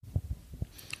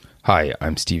Hi,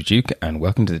 I'm Steve Duke and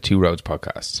welcome to the Two Roads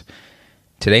podcast.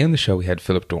 Today on the show we had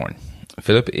Philip Doran.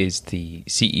 Philip is the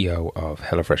CEO of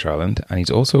HelloFresh Ireland and he's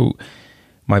also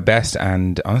my best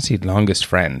and honestly longest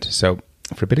friend. So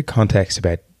for a bit of context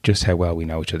about just how well we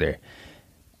know each other,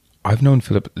 I've known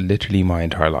Philip literally my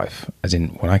entire life. As in,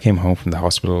 when I came home from the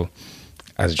hospital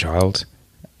as a child,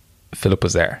 Philip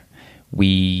was there.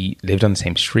 We lived on the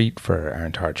same street for our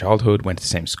entire childhood, went to the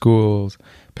same schools,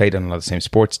 played on a lot of the same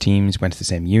sports teams, went to the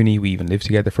same uni. We even lived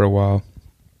together for a while.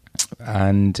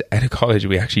 And out of college,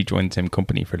 we actually joined the same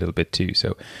company for a little bit too.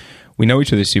 So we know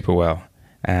each other super well.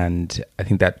 And I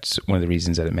think that's one of the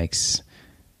reasons that it makes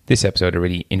this episode a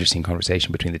really interesting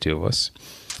conversation between the two of us.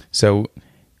 So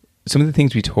some of the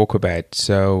things we talk about.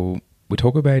 So we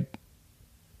talk about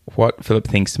what Philip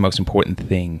thinks the most important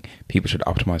thing people should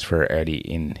optimize for early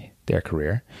in their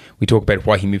career. We talk about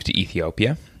why he moved to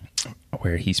Ethiopia,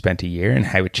 where he spent a year and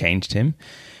how it changed him.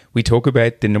 We talk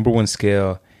about the number one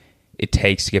skill it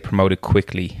takes to get promoted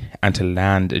quickly and to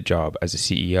land a job as a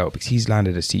CEO, because he's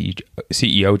landed a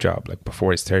CEO job like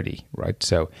before he's 30, right?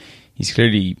 So he's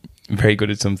clearly very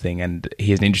good at something and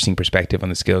he has an interesting perspective on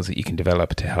the skills that you can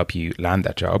develop to help you land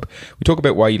that job. We talk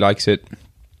about why he likes it,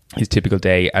 his typical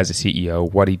day as a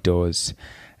CEO, what he does.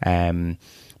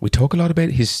 We talk a lot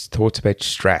about his thoughts about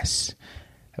stress,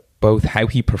 both how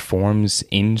he performs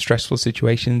in stressful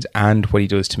situations and what he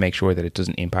does to make sure that it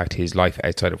doesn't impact his life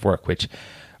outside of work, which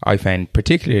I found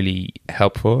particularly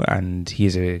helpful. And he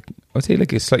has I would say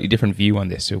like a slightly different view on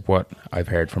this of what I've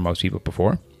heard from most people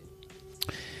before.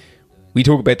 We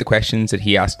talk about the questions that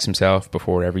he asks himself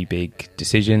before every big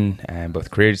decision,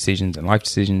 both career decisions and life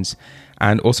decisions,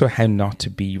 and also how not to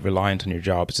be reliant on your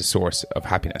job as a source of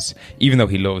happiness, even though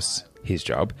he loves his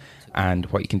job, and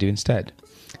what you can do instead.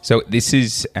 So this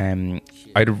is, I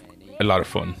had a lot of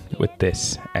fun with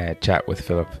this chat with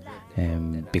Philip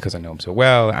because I know him so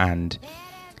well, and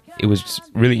it was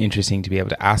really interesting to be able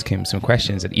to ask him some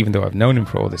questions that even though I've known him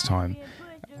for all this time,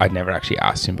 I'd never actually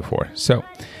asked him before. So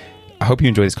I hope you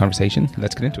enjoy this conversation.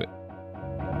 Let's get into it.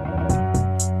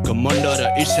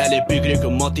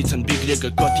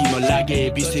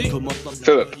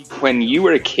 Philip, when you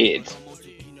were a kid,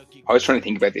 I was trying to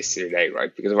think about this the other day,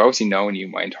 right? Because I've obviously known you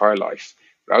my entire life.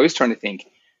 But I was trying to think,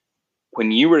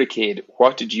 when you were a kid,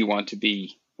 what did you want to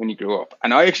be when you grew up?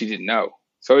 And I actually didn't know.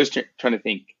 So I was trying to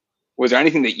think, was there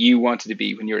anything that you wanted to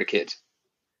be when you were a kid?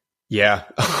 Yeah.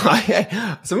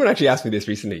 Someone actually asked me this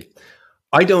recently.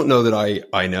 I don't know that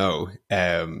I know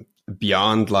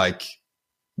beyond like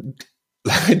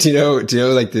do you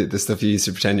know like the stuff you used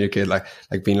to pretend you're a kid, like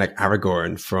being like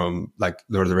Aragorn from like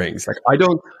Lord of the Rings. Like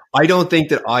I don't think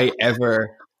that I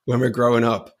ever, when we're growing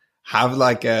up, have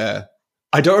like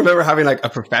I don't remember having like a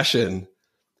profession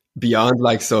beyond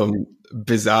like some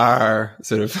bizarre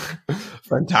sort of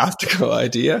fantastical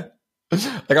idea.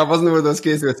 Like I wasn't one of those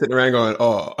kids who were sitting around going,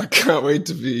 "Oh, I can't wait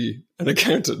to be an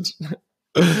accountant,"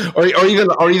 or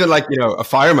even like, you know, a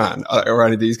fireman or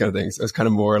any of these kind of things. It was kind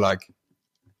of more like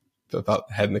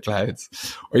about head in the clouds,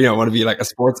 or, you know, want to be like a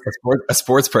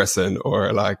sports person,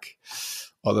 or like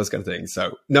all those kind of things.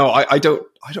 So no, I don't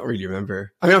really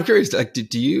remember. I mean, I'm curious. Like,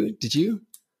 did you?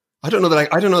 I don't know that I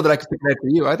could pick it out for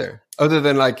you either, other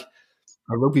than like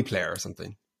a rugby player or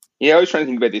something. Yeah, I was trying to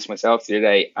think about this myself the other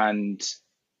day, and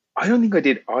I don't think I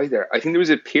did either. I think there was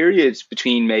a period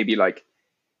between maybe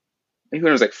when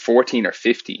I was like 14 or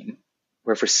 15,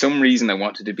 where for some reason I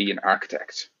wanted to be an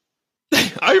architect.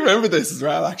 I remember this as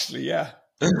well, actually. Yeah,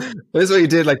 this is what you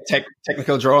did, like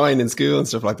technical drawing in school and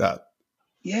stuff like that.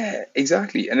 Yeah,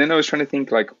 exactly. And then I was trying to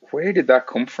think, like, where did that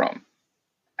come from,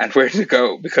 and where did it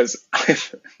go? Because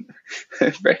I've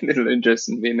very little interest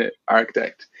in being an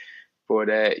architect.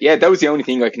 But yeah, that was the only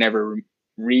thing I can ever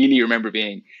really remember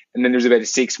being. And then there's about a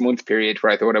 6-month period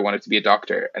where I thought I wanted to be a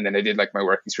doctor, and then I did like my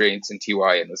work experience in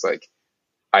TY, and was like,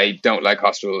 I don't like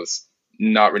hospitals.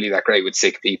 Not really that great with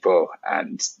sick people,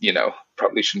 and, you know,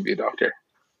 probably shouldn't be a doctor.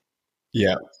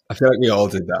 Yeah, I feel like we all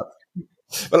did that.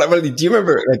 Well, do you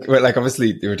remember, like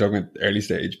obviously they were talking about early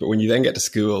stage, but when you then get to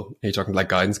school and you're talking to like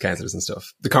guidance counselors and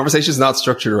stuff, the conversation is not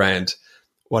structured around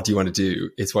what do you want to do,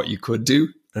 it's what you could do.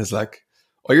 And it's like,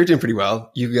 oh, you're doing pretty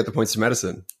well, you can get the points to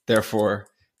medicine, therefore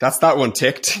that's that one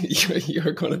ticked.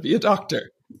 You're going to be a doctor.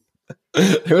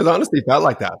 It was honestly felt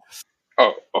like that.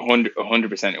 Oh,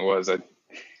 100% it was.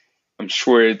 I'm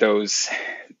sure those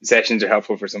sessions are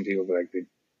helpful for some people, but like they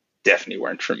definitely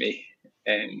weren't for me.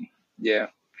 And yeah,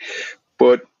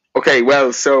 but okay,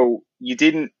 well, so you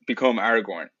didn't become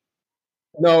Aragorn.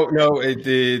 No,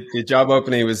 the job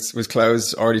opening was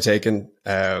closed, already taken.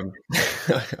 Tried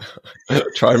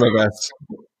my best.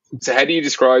 So how do you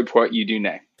describe what you do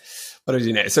now? What do I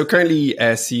do now? So currently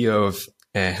CEO of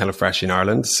HelloFresh in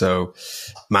Ireland. So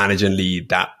manage and lead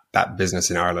that business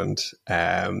in Ireland.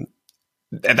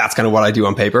 That's kind of what I do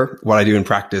on paper. What I do in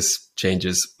practice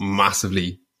changes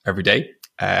massively every day.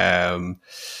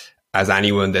 As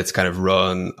anyone that's kind of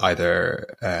run either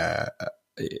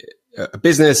a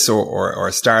business or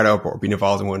a startup or been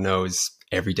involved in one knows,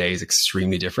 every day is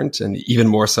extremely different, and even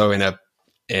more so in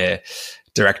a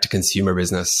direct to consumer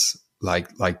business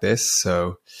like this.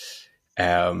 So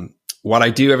what I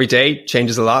do every day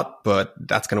changes a lot, but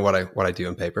that's kind of what I do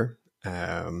on paper.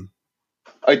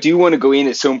 I do want to go in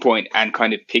at some point and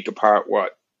kind of pick apart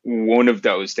what one of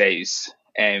those days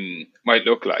might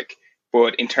look like.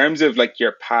 But in terms of like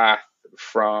your path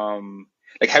from,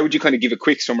 like, how would you kind of give a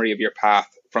quick summary of your path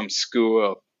from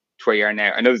school to where you are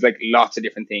now? I know there's like lots of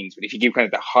different things, but if you give kind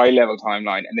of the high level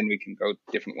timeline, and then we can go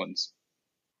different ones.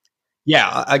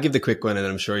 Yeah, I'll give the quick one, and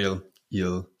I'm sure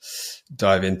you'll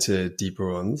dive into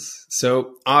deeper ones.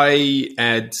 So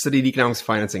I studied economics and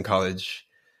finance in college,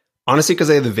 honestly, because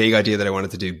I had the vague idea that I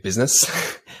wanted to do business,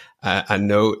 and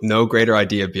no greater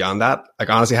idea beyond that. Like,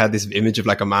 honestly, I had this image of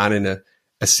like a man in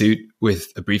a suit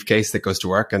with a briefcase that goes to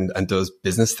work and does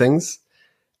business things.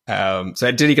 So I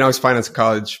did economics and finance in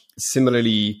college.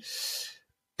 Similarly,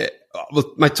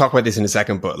 might talk about this in a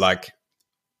second, but like,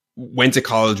 went to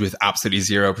college with absolutely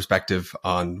zero perspective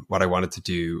on what I wanted to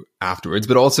do afterwards,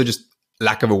 but also just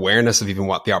lack of awareness of even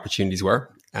what the opportunities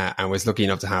were. And was lucky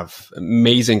enough to have an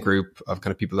amazing group of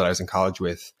kind of people that I was in college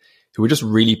with who were just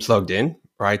really plugged in,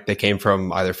 right? They came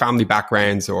from either family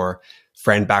backgrounds or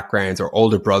friend backgrounds or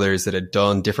older brothers that had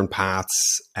done different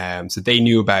paths. So they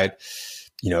knew about,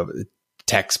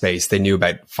 tech space. They knew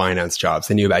about finance jobs.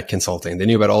 They knew about consulting. They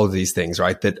knew about all of these things,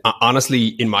 right? That honestly,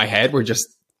 in my head, were just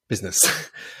business.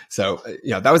 So,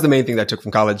 that was the main thing that I took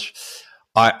from college.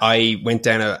 I went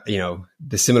down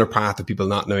the similar path of people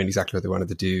not knowing exactly what they wanted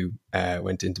to do.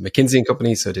 Went into McKinsey and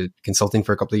Company, so I did consulting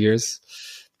for a couple of years.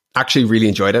 Actually really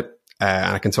enjoyed it.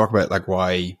 And I can talk about like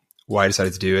why I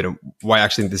decided to do it and why I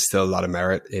actually think there's still a lot of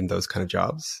merit in those kind of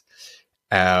jobs.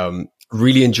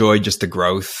 Really enjoyed just the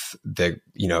growth,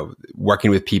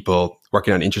 working with people,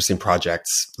 working on interesting projects,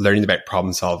 learning about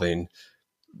problem solving.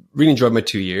 Really enjoyed my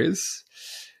 2 years.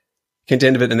 Came to the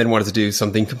end of it and then wanted to do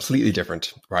something completely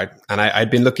different, right? And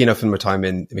I'd been lucky enough in my time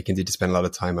in McKinsey to spend a lot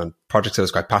of time on projects I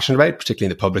was quite passionate about, particularly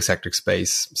in the public sector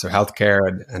space, so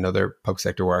healthcare and other public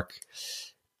sector work.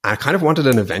 And I kind of wanted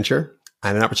an adventure,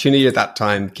 and an opportunity at that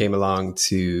time came along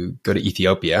to go to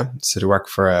Ethiopia, so to work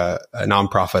for a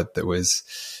nonprofit that was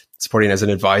supporting as an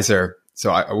advisor.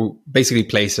 So I basically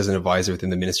placed as an advisor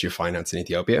within the Ministry of Finance in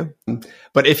Ethiopia.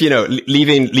 But if,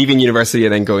 leaving university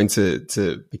and then going to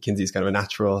McKinsey is kind of a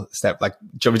natural step, like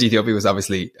jumping to Ethiopia was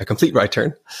obviously a complete right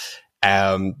turn.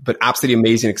 But absolutely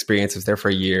amazing experience. I was there for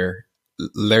a year,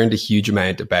 learned a huge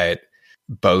amount about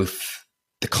both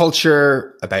the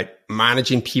culture, about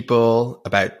managing people,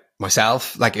 about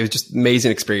myself. Like, it was just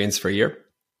amazing experience for a year.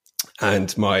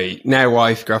 And my now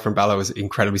wife, girlfriend Bella, was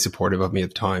incredibly supportive of me at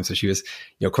the time. So she was,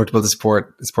 comfortable to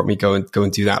support me go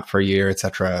and do that for a year,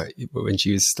 etc. When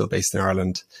she was still based in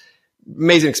Ireland.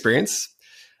 Amazing experience.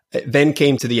 It then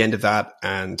came to the end of that,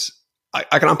 and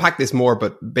I can unpack this more,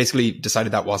 but basically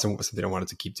decided that wasn't something I wanted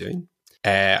to keep doing.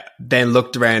 Then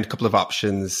looked around a couple of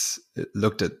options,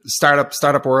 looked at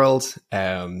startup world,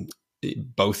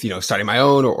 both, starting my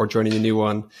own or joining a new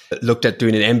one. Looked at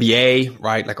doing an MBA,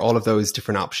 right? Like all of those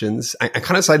different options. I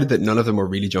kind of decided that none of them were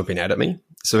really jumping out at me.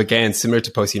 So again, similar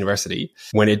to post-university,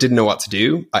 when I didn't know what to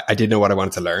do, I did know what I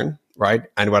wanted to learn, right?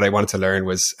 And what I wanted to learn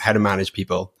was how to manage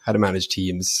people, how to manage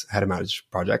teams, how to manage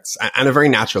projects. And a very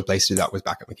natural place to do that was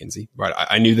back at McKinsey, right?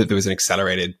 I knew that there was an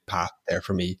accelerated path there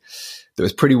for me that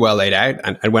was pretty well laid out.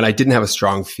 And when I didn't have a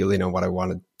strong feeling on what I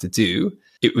wanted to do,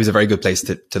 it was a very good place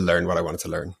to learn what I wanted to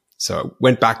learn. So I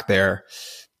went back there,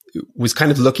 was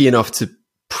kind of lucky enough to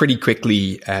pretty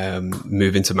quickly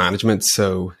move into management.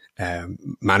 So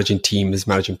managing teams,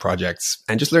 managing projects,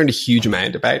 and just learned a huge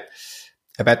amount about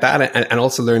that, and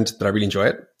also learned that I really enjoy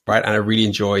it, right? And I really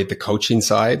enjoyed the coaching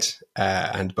side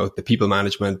and both the people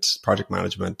management, project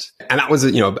management. And that was,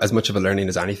 as much of a learning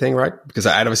as anything, right? Because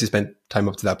I'd obviously spent time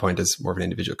up to that point as more of an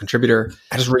individual contributor.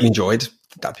 I just really enjoyed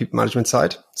that people management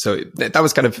side. So that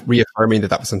was kind of reaffirming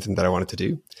that was something that I wanted to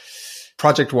do.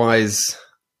 Project wise,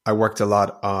 I worked a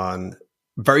lot on,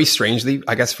 very strangely,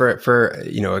 I guess for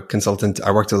a consultant,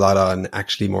 I worked a lot on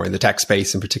actually more in the tech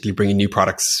space, and particularly bringing new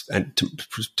products and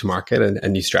to market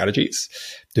and new strategies.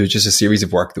 There was just a series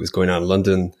of work that was going on in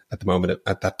London at the moment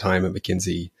at that time at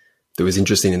McKinsey that was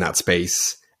interesting in that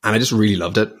space, and I just really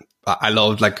loved it. I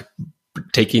loved like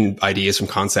taking ideas from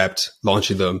concept,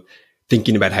 launching them,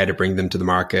 thinking about how to bring them to the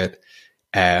market,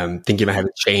 thinking about how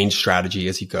to change strategy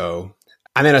as you go.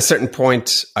 And then at a certain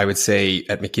point, I would say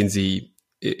at McKinsey,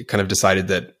 it kind of decided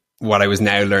that what I was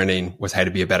now learning was how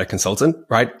to be a better consultant,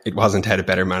 right? It wasn't how to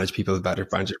better manage people, better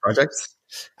manage projects.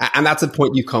 And that's a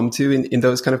point you come to in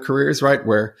those kind of careers, right?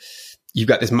 Where you've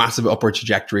got this massive upward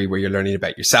trajectory where you're learning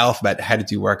about yourself, about how to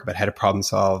do work, about how to problem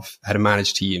solve, how to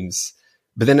manage teams.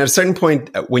 But then at a certain point,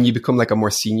 when you become like a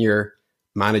more senior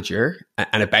manager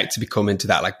and about to become into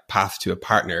that like path to a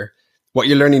partner, what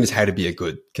you're learning is how to be a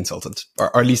good consultant,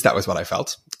 or at least that was what I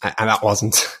felt. And that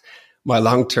wasn't my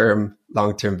long-term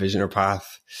vision or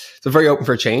path. So very open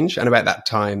for change. And about that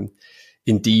time,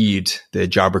 Indeed, the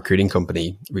job recruiting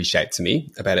company, reached out to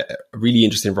me about a really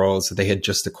interesting role. So they had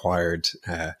just acquired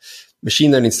a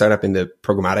machine learning startup in the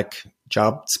programmatic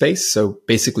job space. So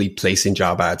basically placing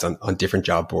job ads on different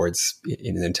job boards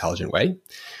in an intelligent way.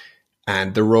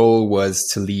 And the role was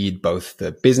to lead both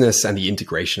the business and the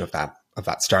integration of that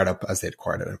startup as they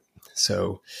acquired it.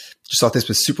 So just thought this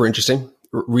was super interesting.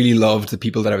 Really loved the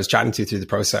people that I was chatting to through the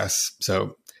process.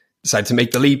 So decided to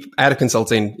make the leap out of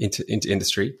consulting into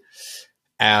industry.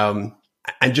 And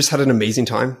just had an amazing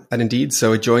time at Indeed.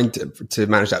 So I joined to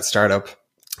manage that startup,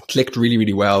 clicked really,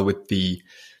 really well with the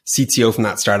CTO from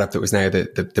that startup that was now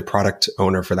the product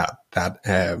owner for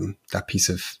that piece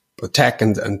of tech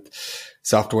and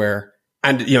software.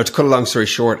 And, to cut a long story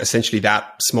short, essentially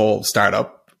that small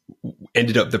startup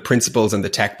ended up, the principles and the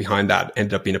tech behind that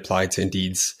ended up being applied to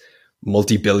Indeed's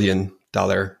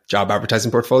multi-billion-dollar job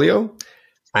advertising portfolio.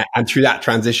 And through that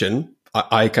transition,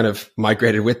 I kind of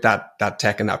migrated with that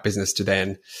tech and that business to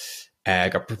then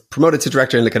got promoted to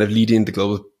director and kind of leading the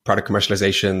global product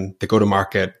commercialization, the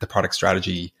go-to-market, the product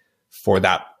strategy for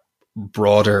that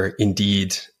broader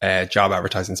Indeed job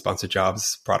advertising sponsored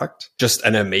jobs product. Just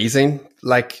an amazing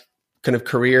kind of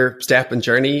career step and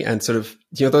journey, and sort of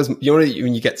when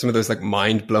you get some of those like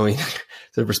mind-blowing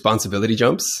sort of responsibility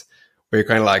jumps where you're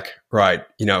kind of like, right,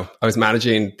 I was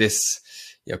managing this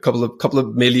couple of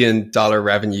 $1 million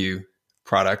revenue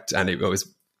product, and it was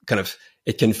kind of,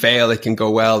 it can fail, it can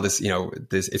go well. This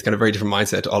it's kind of a very different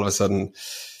mindset. All of a sudden,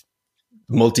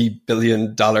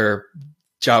 multi-billion-dollar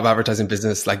job advertising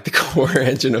business, like the core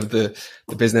engine of the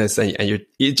business, and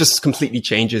it just completely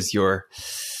changes your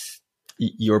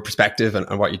perspective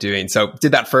on what you're doing. So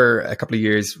did that for a couple of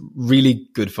years. Really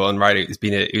good fun, right?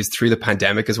 It was through the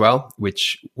pandemic as well,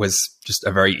 which was just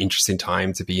a very interesting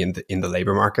time to be in the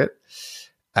labor market.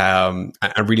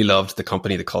 I really loved the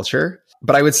company, the culture.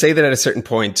 But I would say that at a certain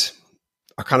point,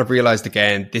 I kind of realized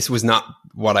again, this was not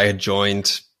what I had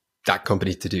joined that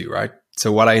company to do, right?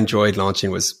 So what I enjoyed launching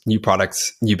was new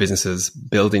products, new businesses,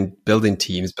 building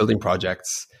teams, building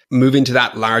projects. Moving to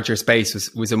that larger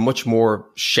space was a much more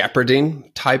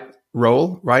shepherding type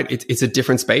role, right? It's a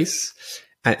different space.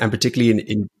 And particularly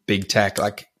in big tech,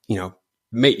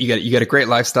 mate, you get a great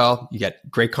lifestyle, you get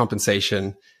great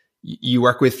compensation, you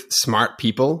work with smart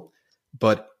people.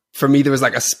 But for me, there was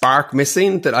like a spark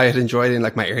missing that I had enjoyed in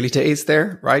like my early days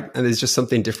there, right? And there's just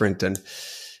something different. And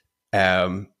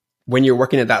when you're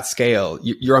working at that scale,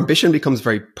 your ambition becomes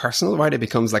very personal, right? It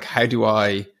becomes like, how do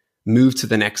I move to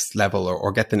the next level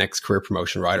or get the next career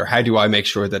promotion, right? Or how do I make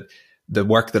sure that the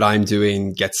work that I'm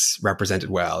doing gets represented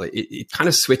well? It kind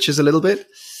of switches a little bit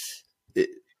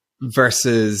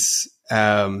versus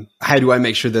how do I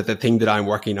make sure that the thing that I'm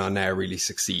working on now really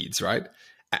succeeds, right?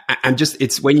 And just,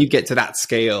 it's when you get to that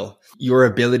scale, your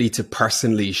ability to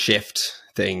personally shift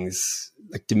things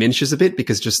like diminishes a bit,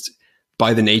 because just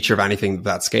by the nature of anything of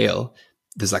that scale,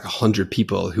 there's like 100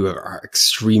 people who are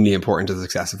extremely important to the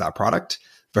success of that product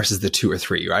versus the 2 or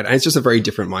 3, right? And it's just a very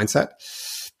different mindset.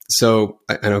 So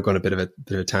I know I'm going a bit of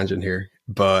a tangent here,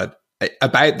 but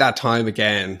about that time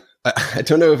again, I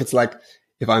don't know if it's like,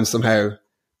 if I'm somehow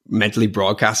mentally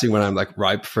broadcasting when I'm like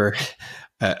ripe for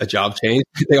a job change.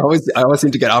 I always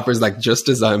seem to get offers like just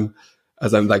as I'm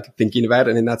like thinking about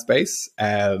it in that space.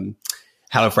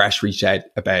 HelloFresh reached out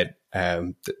about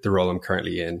the role I'm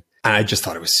currently in, and I just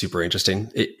thought it was super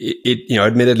interesting. It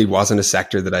admittedly wasn't a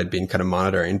sector that I'd been kind of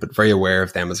monitoring, but very aware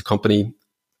of them as a company.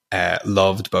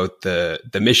 Loved both the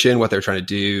mission, what they were trying to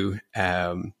do,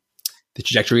 the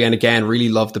trajectory, and again, really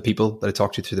loved the people that I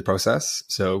talked to through the process.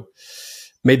 So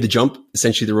made the jump.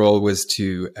 Essentially, the role was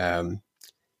to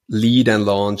lead and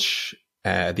launch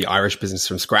the Irish business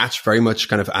from scratch, very much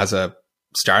kind of as a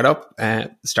startup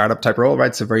type role,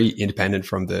 right? So very independent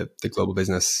from the global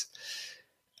business.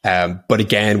 But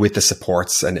again, with the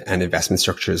supports and investment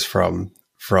structures from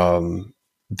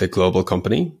the global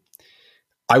company.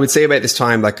 I would say about this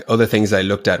time, like other things I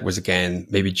looked at was again,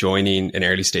 maybe joining an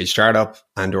early stage startup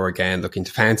or again, looking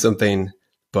to found something,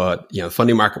 but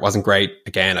funding market wasn't great.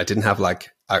 Again, I didn't have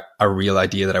like a real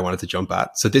idea that I wanted to jump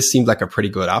at. So this seemed like a pretty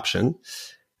good option.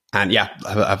 And yeah,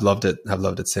 I've loved it. I've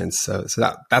loved it since. So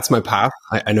that's my path.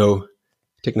 I know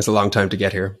taking us a long time to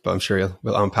get here, but I'm sure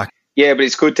we'll unpack. Yeah, but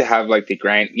it's good to have like the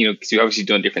grind, because you've obviously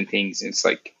done different things. And it's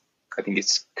like, I think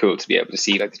it's cool to be able to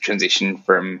see like the transition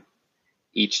from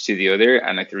each to the other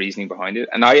and like the reasoning behind it.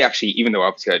 And I actually, even though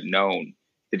obviously I'd known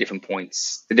the different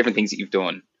points, the different things that you've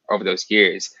done over those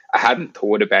years, I hadn't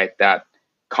thought about that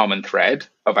common thread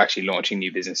of actually launching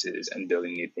new businesses and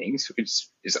building new things, which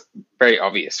is very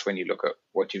obvious when you look at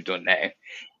what you've done now.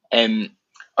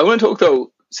 I want to talk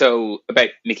though, about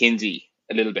McKinsey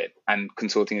a little bit and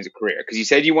consulting as a career, because you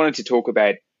said you wanted to talk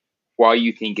about why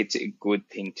you think it's a good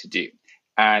thing to do.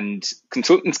 And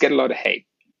consultants get a lot of hate,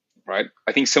 right?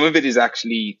 I think some of it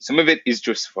is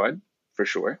justified for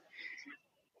sure.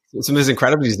 Some is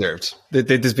incredibly deserved.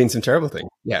 There's been some terrible things.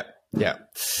 Yeah.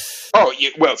 Oh,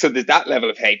 well, so there's that level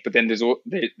of hate, but then there's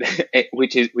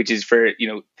which is for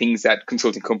things that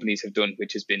consulting companies have done,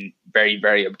 which has been very,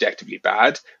 very objectively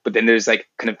bad. But then there's like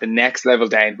kind of the next level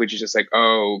down, which is just like,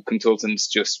 oh, consultants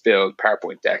just build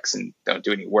PowerPoint decks and don't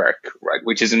do any work, right?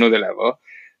 Which is another level.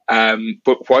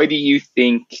 But why do you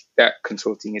think that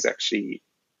consulting is actually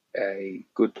a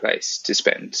good place to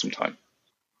spend some time?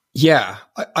 Yeah,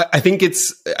 I think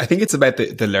it's about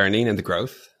the learning and the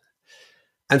growth.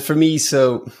 And for me,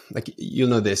 so like, you'll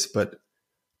know this, but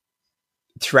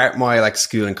throughout my like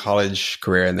school and college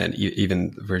career, and then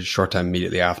even for a short time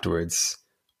immediately afterwards,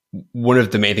 one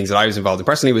of the main things that I was involved in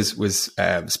personally was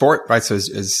sport, right? So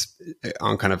is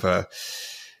on kind of a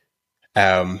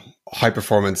high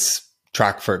performance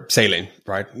track for sailing,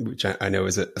 right? Which I know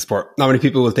is a sport not many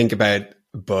people will think about,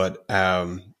 but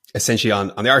essentially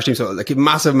on the Irish team. So like a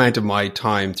massive amount of my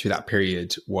time through that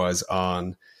period was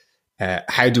on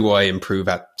how do I improve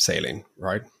at sailing,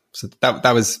 right? So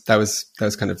that was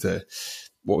kind of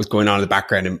what was going on in the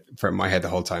background in my head the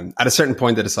whole time. At a certain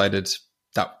point, I decided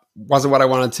that wasn't what I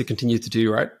wanted to continue to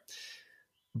do, right?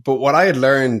 But what I had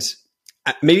learned,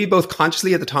 maybe both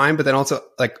consciously at the time, but then also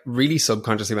like really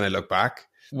subconsciously when I look back,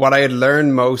 what I had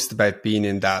learned most about being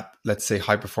in that, let's say,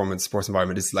 high performance sports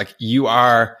environment is like you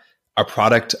are a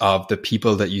product of the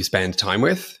people that you spend time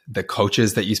with, the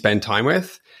coaches that you spend time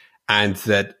with, and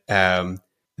that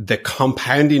the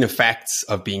compounding effects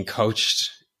of being coached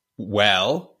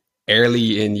well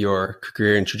early in your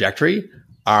career and trajectory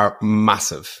are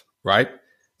massive, right?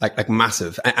 Like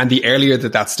massive. And the earlier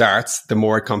that starts, the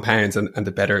more it compounds and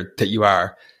the better that you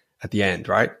are at the end,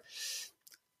 right?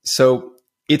 So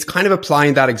it's kind of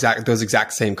applying those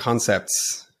exact same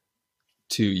concepts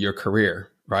to your career,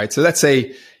 right? So let's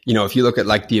say, if you look at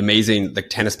like the amazing like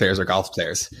tennis players or golf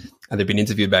players, and they've been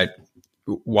interviewed about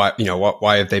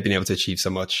why have they been able to achieve so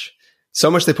much?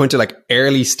 So much they point to like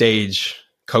early stage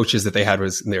coaches that they had when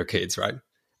they were kids, right?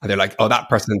 And they're like, oh, that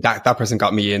person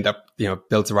got me in, that,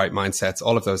 built the right mindsets,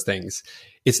 all of those things.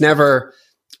 It's never,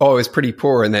 oh, I was pretty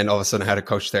poor, and then all of a sudden I had a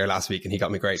coach there last week and he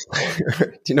got me great.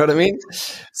 Do you know what I mean?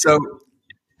 So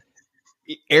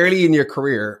early in your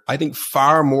career, I think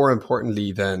far more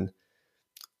importantly than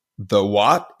the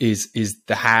what is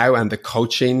the how and the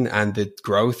coaching and the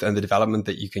growth and the development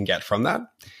that you can get from that.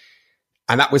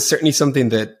 And that was certainly something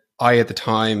that I at the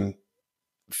time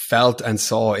felt and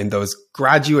saw in those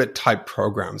graduate type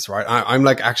programs, right? I'm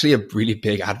like actually a really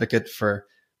big advocate for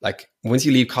like, once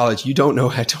you leave college, you don't know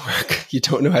how to work. You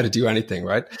don't know how to do anything,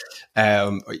 right?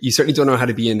 You certainly don't know how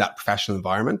to be in that professional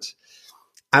environment.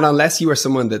 And unless you are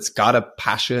someone that's got a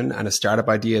passion and a startup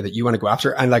idea that you want to go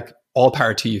after, and like all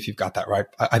power to you if you've got that, right?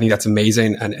 I think that's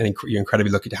amazing. And you're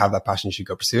incredibly lucky to have that passion. You should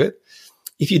go pursue it.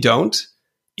 If you don't,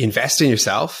 invest in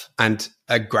yourself. And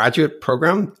a graduate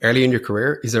program early in your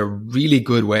career is a really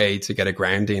good way to get a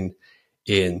grounding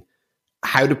in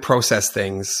how to process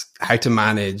things, how to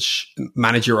manage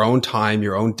your own time,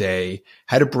 your own day,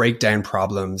 how to break down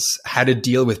problems, how to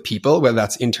deal with people, whether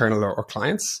that's internal or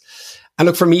clients. And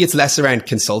look, for me, it's less around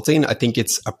consulting. I think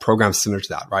it's a program similar to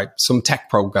that, right? Some tech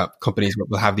companies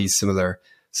will have these similar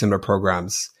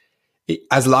programs.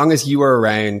 As long as you are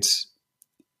around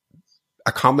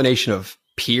a combination of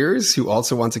peers who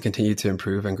also want to continue to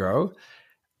improve and grow,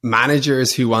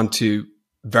 managers who want to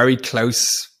very close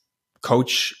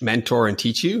coach, mentor, and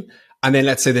teach you, and then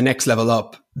let's say the next level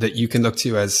up that you can look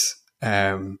to as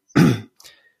kind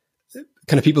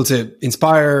of people to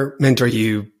inspire, mentor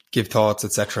you, give thoughts,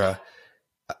 etc.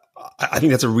 I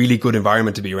think that's a really good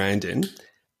environment to be around in.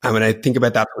 And when I think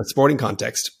about that from a sporting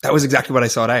context, that was exactly what I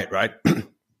sought out, right?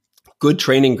 Good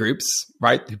training groups,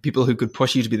 right? People who could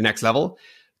push you to be the next level,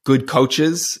 good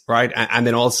coaches, right? And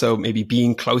then also maybe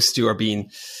being close to or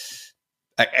being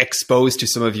exposed to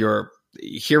some of your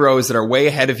heroes that are way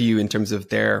ahead of you in terms of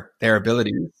their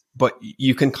abilities, but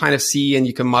you can kind of see and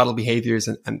you can model behaviors.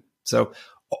 And so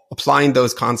applying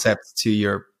those concepts to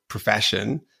your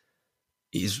profession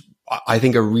is, I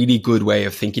think, a really good way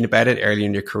of thinking about it early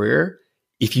in your career.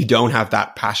 If you don't have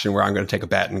that passion where I'm going to take a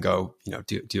bet and go,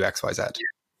 do X, Y, Z.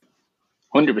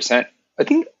 100%. I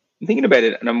think I'm thinking about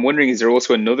it, and I'm wondering, is there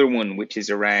also another one which is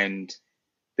around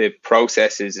the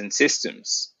processes and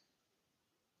systems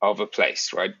of a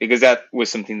place, right? Because that was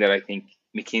something that I think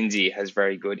McKinsey has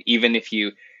very good. Even if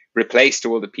you replaced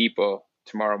all the people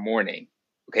tomorrow morning,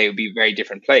 okay, it would be a very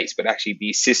different place, but actually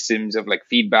these systems of like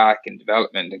feedback and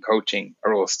development and coaching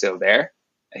are all still there.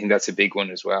 I think that's a big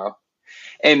one as well.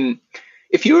 And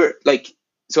if you're like,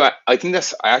 so I think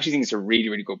I actually think it's a really,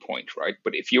 really good point, right?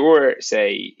 But if you're,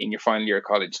 say, in your final year of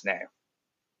college now,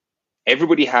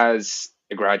 everybody has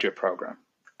a graduate program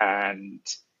and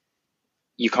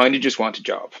you kind of just want a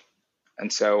job.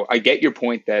 And so I get your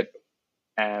point that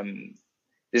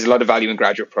there's a lot of value in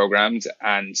graduate programs.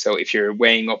 And so if you're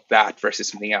weighing up that versus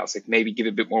something else, like maybe give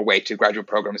a bit more weight to graduate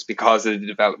programs because of the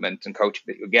development and coaching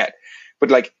that you'll get.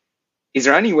 But like, is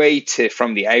there any way to,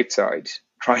 from the outside,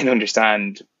 try and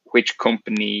understand which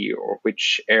company or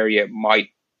which area might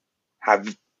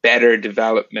have better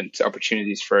development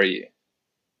opportunities for you?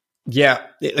 Yeah,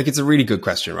 like it's a really good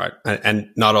question, right? And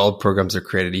not all programs are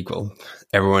created equal.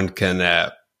 Everyone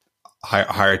can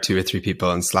hire 2 or 3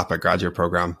 people and slap a graduate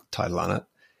program title on it.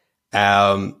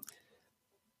 I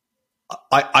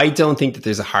don't think that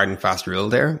there's a hard and fast rule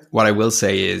there. What I will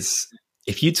say is,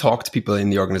 if you talk to people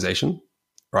in the organization,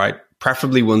 right,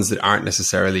 preferably ones that aren't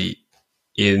necessarily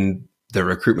in the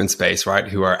recruitment space, right,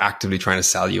 who are actively trying to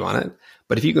sell you on it.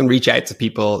 But if you can reach out to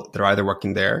people that are either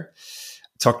working there,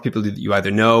 talk to people that you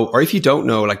either know, or if you don't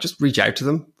know, like just reach out to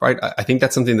them, right? I think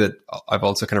that's something that I've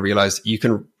also kind of realized. You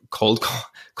can cold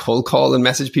call and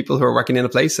message people who are working in a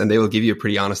place, and they will give you a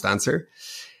pretty honest answer.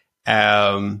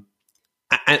 And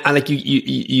like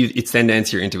you, it's then down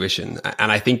to your intuition.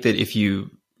 And I think that if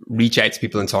you reach out to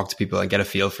people and talk to people and get a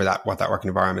feel for that, what that working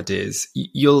environment is,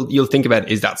 you'll think about,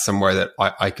 is that somewhere that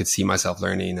I could see myself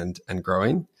learning and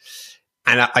growing?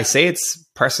 And I say it's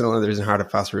personal and there isn't hard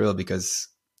and fast rule because,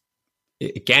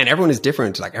 again, everyone is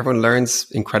different. Like everyone learns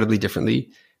incredibly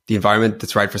differently. The environment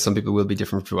that's right for some people will be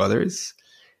different for others.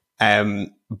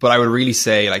 But I would really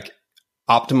say, like,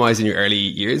 optimize in your early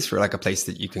years for like a place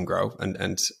that you can grow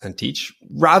and teach,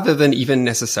 rather than even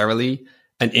necessarily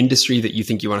an industry that you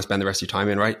think you want to spend the rest of your time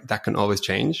in, right? That can always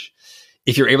change.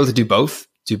 If you're able to do both,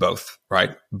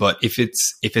 right? But if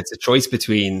it's a choice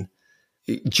between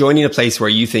joining a place where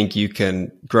you think you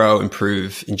can grow,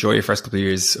 improve, enjoy your first couple of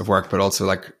years of work, but also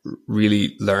like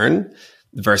really learn,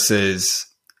 versus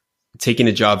taking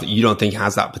a job that you don't think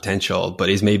has that potential, but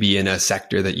is maybe in a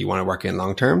sector that you want to work in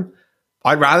long term,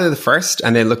 I'd rather the first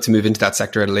and then look to move into that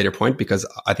sector at a later point, because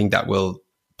I think that will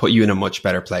put you in a much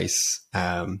better place.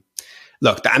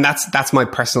 Look, and that's my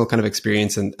personal kind of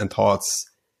experience and thoughts.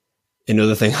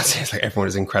 Another thing I'll say is, like, everyone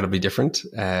is incredibly different.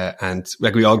 And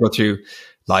like we all go through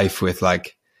life with,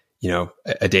 like,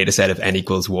 a data set of n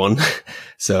equals 1.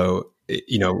 So,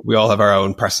 we all have our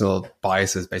own personal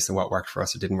biases based on what worked for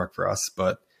us or didn't work for us.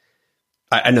 But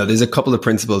I know there's a couple of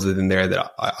principles within there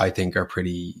that I think are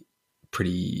pretty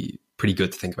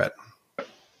good to think about.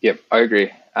 Yep, I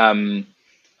agree.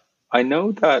 I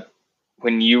know that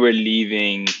when you were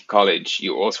leaving college,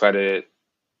 you also had a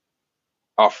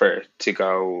offer to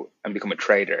go and become a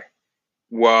trader.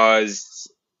 Was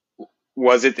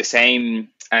it the same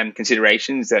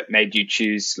considerations that made you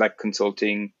choose like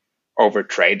consulting over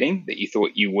trading, that you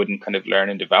thought you wouldn't kind of learn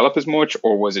and develop as much,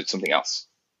 or was it something else?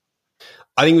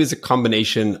 I think it was a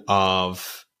combination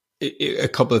of a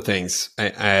couple of things.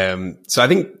 So I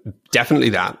think definitely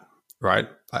that, right?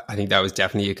 I think that was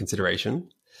definitely a consideration.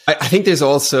 I think there's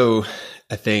also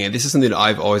a thing, and this is something that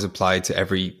I've always applied to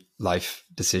every life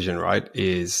decision, right?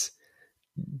 Is,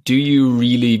 do you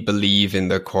really believe in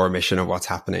the core mission of what's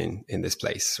happening in this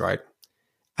place, right?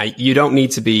 You don't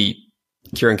need to be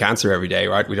curing cancer every day,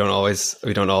 right? We don't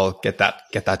all get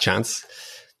that chance,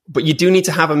 but you do need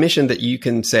to have a mission that you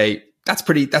can say, that's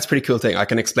pretty cool thing. I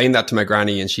can explain that to my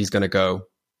granny and she's going to go,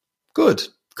 good,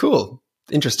 cool,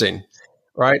 interesting,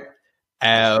 right?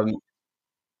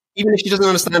 Even if she doesn't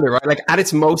understand it, right? Like at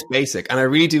its most basic, and I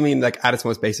really do mean like at its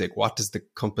most basic, what does the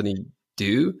company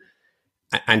do?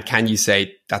 And can you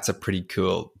say that's a pretty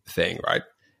cool thing, right?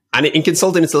 And in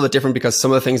consulting, it's a little bit different, because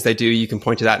some of the things they do, you can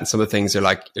point to that, and some of the things are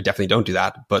like, definitely don't do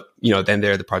that. But, then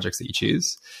they're the projects that you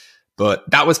choose. But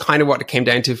that was kind of what it came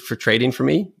down to for trading for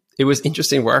me. It was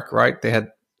interesting work, right? They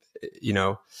had,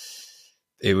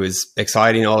 it was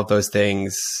exciting, all of those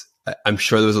things. I'm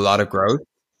sure there was a lot of growth.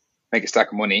 Make a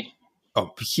stack of money.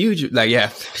 Oh, huge,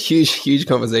 huge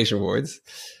compensation awards.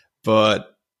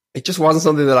 But it just wasn't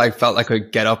something that I felt like I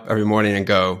could get up every morning and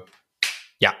go,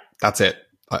 yeah, that's it.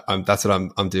 That's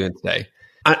what I'm doing today.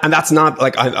 And that's not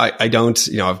like, I don't,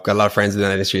 I've got a lot of friends in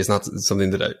that industry. It's not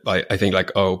something that I think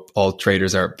like, oh, all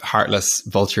traders are heartless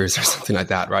vultures or something like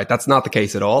that, right? That's not the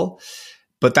case at all.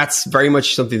 But that's very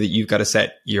much something that you've got to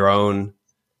set your own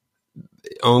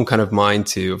kind of mind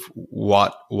to, of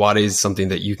what is something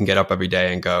that you can get up every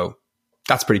day and go,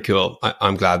 that's pretty cool.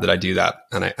 I'm glad that I do that.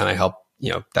 And I help,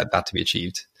 that to be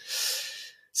achieved.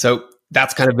 So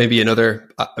that's kind of maybe another,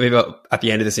 maybe at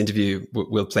the end of this interview,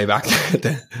 we'll play back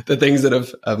the things that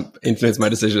have influenced my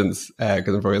decisions,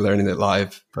 because I'm probably learning it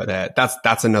live. But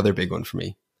that's another big one for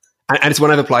me. And it's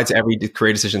one I've applied to every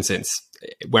career decision since,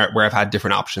 where I've had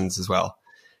different options as well.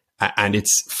 And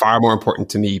it's far more important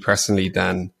to me personally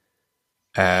than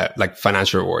like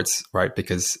financial rewards, right?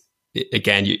 Because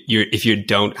again, if you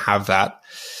don't have that,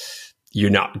 you're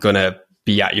not going to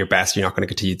be at your best. You're not going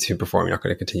to continue to perform. You're not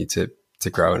going to continue to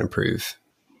grow and improve.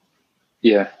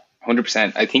 Yeah,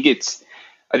 100%.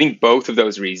 I think both of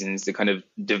those reasons, the kind of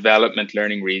development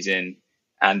learning reason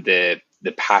and the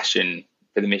passion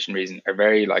for the mission reason, are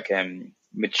very like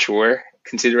mature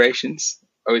considerations,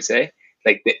 I would say.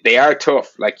 Like they are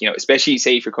tough, like, especially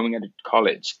say if you're coming out of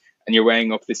college and you're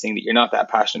weighing up this thing that you're not that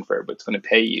passionate for, but it's going to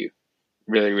pay you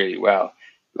really, really well.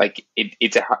 Like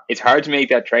it's hard to make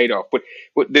that trade-off. But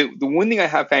the one thing I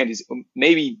have found is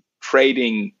maybe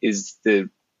trading is the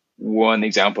one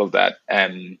example that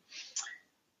that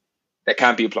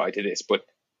can't be applied to this, but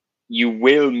you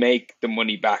will make the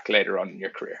money back later on in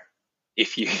your career.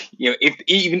 If if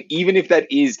even if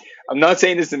that is, I'm not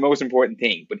saying this is the most important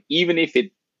thing, but even if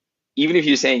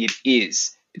you're saying it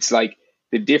is, it's like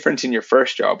the difference in your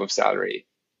first job of salary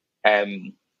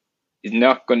is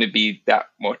not going to be that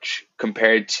much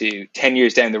compared to 10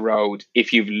 years down the road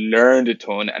if you've learned a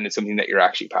ton and it's something that you're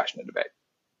actually passionate about.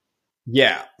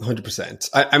 Yeah, 100%.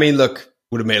 I mean, look,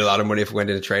 would have made a lot of money if we went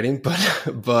into trading,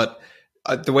 but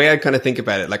the way I kind of think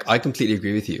about it, like I completely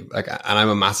agree with you. Like, and I'm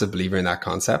a massive believer in that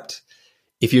concept.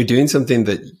 If you're doing something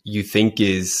that you think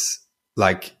is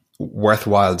like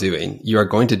worthwhile doing, you are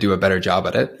going to do a better job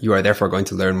at it. You are therefore going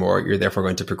to learn more. You're therefore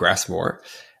going to progress more.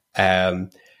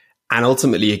 And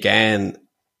ultimately, again,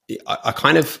 I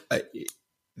kind of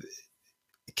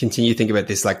continue to think about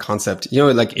this like concept,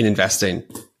 like in investing,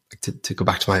 to go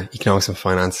back to my economics and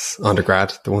finance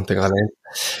undergrad, the one thing I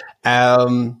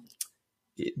learned,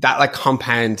 that like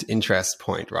compound interest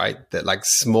point, right? That like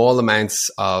small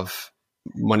amounts of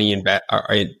money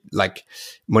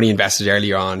money invested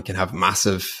earlier on can have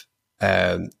massive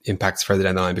impacts further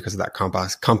down the line because of that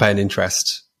compound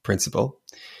interest principle.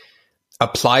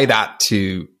 Apply that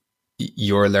to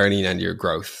your learning and your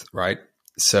growth, right?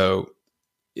 So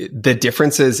the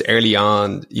differences early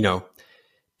on,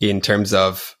 in terms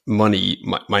of money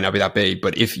might not be that big,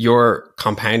 but if you're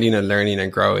compounding and learning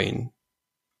and growing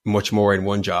much more in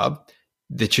one job,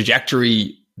 the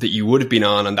trajectory that you would have been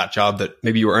on that job that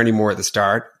maybe you were earning more at the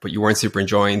start, but you weren't super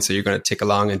enjoying, so you're going to tick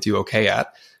along and do okay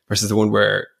at, versus the one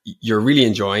where you're really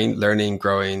enjoying learning,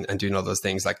 growing, and doing all those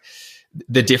things. Like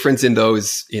the difference in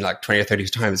those in like 20 or 30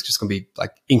 times is just going to be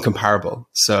like incomparable.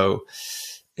 So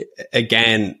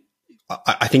again,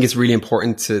 I think it's really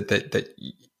important that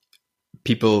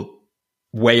people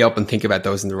weigh up and think about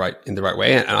those in the right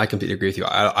way. And I completely agree with you.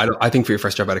 I think for your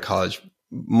first job out of college,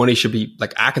 money should be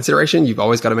like a consideration. You've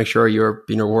always got to make sure you're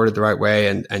being rewarded the right way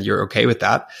and you're okay with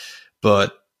that.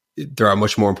 But there are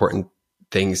much more important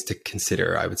things to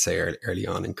consider, I would say, early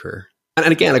on in career.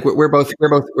 And again, like we're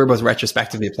both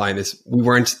retrospectively applying this. We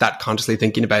weren't that consciously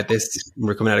thinking about this when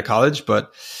we're coming out of college,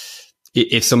 but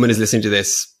if someone is listening to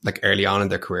this like early on in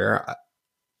their career,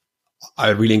 I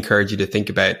would really encourage you to think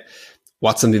about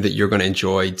what's something that you're going to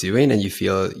enjoy doing and you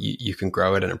feel you can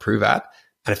grow it and improve at.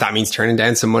 And if that means turning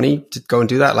down some money to go and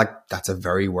do that, like that's a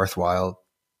very worthwhile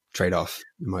trade-off,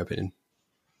 in my opinion.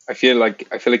 I feel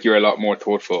like you're a lot more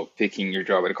thoughtful picking your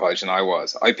job at college than I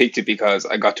was. I picked it because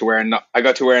I got to wear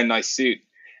a nice suit,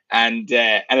 and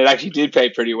it actually did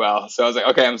pay pretty well. So I was like,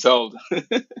 okay, I'm sold.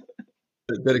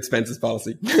 Good expenses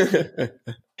policy.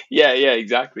 Yeah,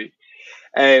 exactly.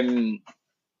 When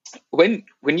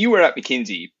you were at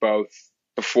McKinsey, both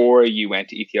before you went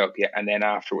to Ethiopia and then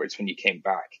afterwards when you came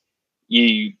back,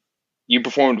 you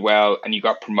performed well and you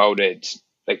got promoted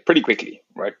like pretty quickly,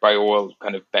 right, by all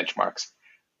kind of benchmarks.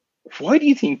 Why do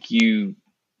you think you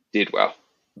did well?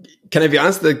 Can I be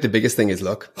honest? The biggest thing is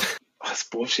luck. Oh, that's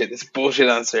bullshit. That's a bullshit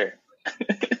answer.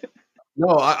 No,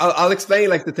 I'll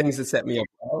explain like the things that set me up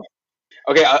well.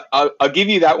 Okay, I'll give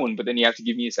you that one, but then you have to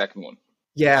give me a second one.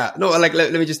 Yeah, no, like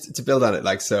let me just to build on it.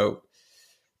 Like, so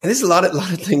And there's a lot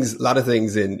of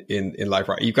things in life,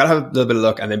 right? You've got to have a little bit of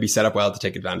luck and then be set up well to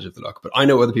take advantage of the luck. But I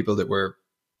know other people that were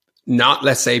not,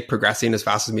 let's say, progressing as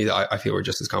fast as me, that I feel were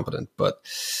just as competent. But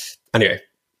anyway,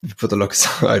 put the luck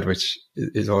aside, which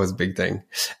is always a big thing.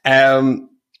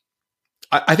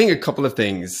 I think a couple of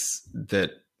things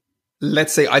that,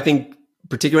 let's say, I think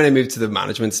particularly when I moved to the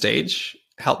management stage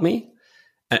helped me,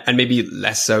 and maybe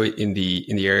less so in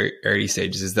the early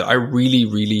stages, is that I really,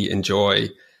 really enjoy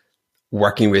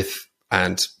working with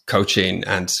and coaching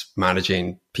and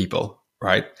managing people,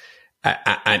 right?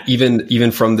 And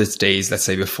even from this days, let's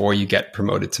say before you get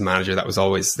promoted to manager,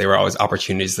 they were always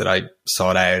opportunities that I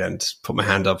sought out and put my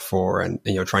hand up for, and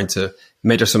trying to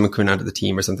mentor someone coming onto the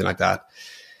team or something like that.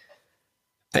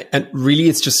 And really,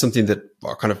 it's just something that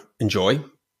I kind of enjoy. Do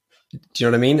you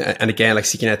know what I mean? And again, like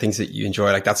seeking out things that you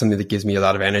enjoy, like that's something that gives me a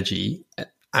lot of energy.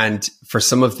 And for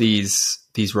some of these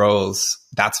roles,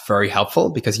 that's very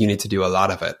helpful because you need to do a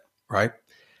lot of it, right?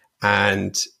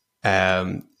 And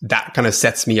that kind of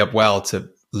sets me up well to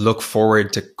look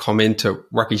forward to come into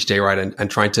work each day, right?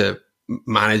 And trying to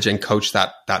manage and coach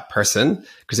that person,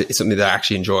 because it's something that I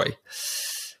actually enjoy.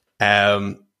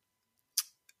 A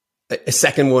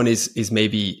second one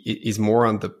is more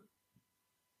on the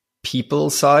people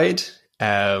side.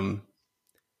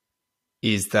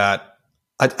 Is that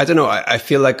I don't know. I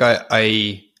feel like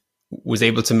I was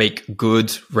able to make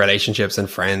good relationships and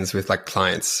friends with like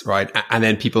clients, right? And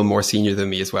then people more senior than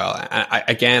me as well.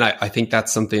 I think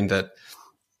that's something that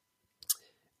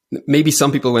maybe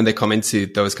some people, when they come into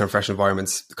those kind of professional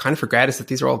environments, kind of forget, is that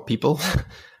these are all people,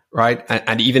 right?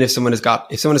 And even if someone has got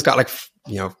like,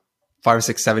 5 or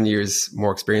 6, 7 years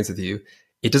more experience with you,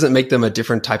 it doesn't make them a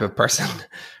different type of person,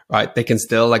 right? They can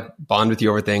still like bond with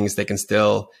you over things. You can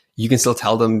still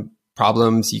tell them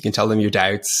problems. You can tell them your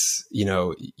doubts.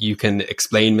 You can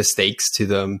explain mistakes to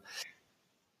them.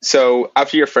 So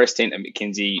after your first stint at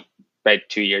McKinsey, about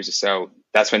 2 years or so,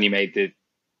 that's when you made the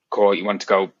call. You wanted to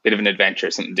go a bit of an adventure,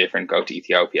 something different, go to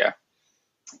Ethiopia.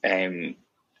 I'm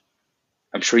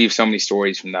sure you have so many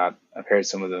stories from that. I've heard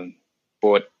some of them.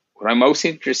 But what I'm most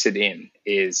interested in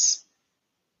is,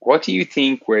 what do you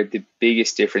think were the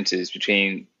biggest differences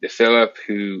between the Philip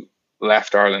who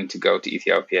left Ireland to go to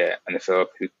Ethiopia and the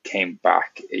Philip who came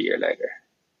back a year later?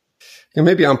 And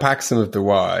maybe unpack some of the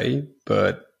why,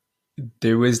 but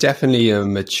there was definitely a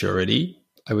maturity,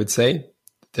 I would say,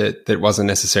 that wasn't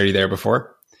necessarily there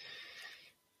before,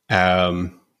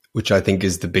 which I think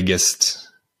is the biggest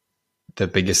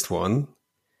one.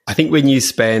 I think when you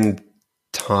spend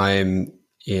time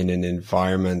in an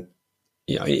environment,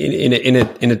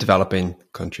 in a developing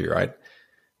country, right,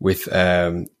 with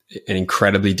an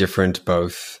incredibly different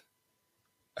both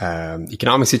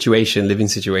economic situation, living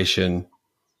situation,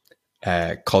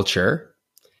 culture,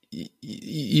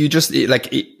 you just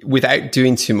without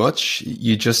doing too much,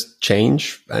 you just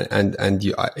change, and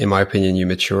you, in my opinion, you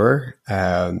mature.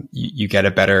 You get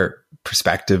a better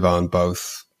perspective on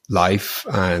both life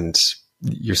and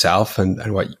yourself,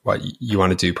 and what you want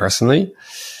to do personally.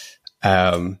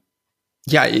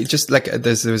 It just like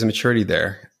there was a maturity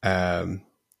there. One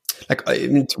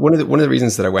of the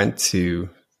reasons that I went to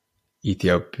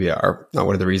Ethiopia, or not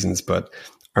one of the reasons, but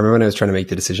I remember when I was trying to make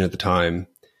the decision at the time,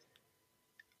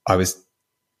 I was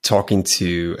talking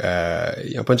to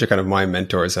a bunch of kind of my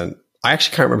mentors, and I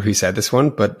actually can't remember who said this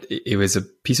one, but it was a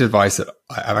piece of advice that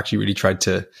I've actually really tried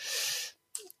to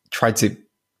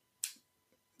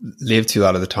live to a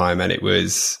lot of the time. And it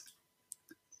was,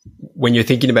 when you're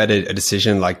thinking about a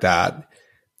decision like that,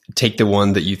 take the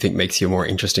one that you think makes you a more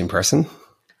interesting person,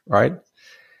 right?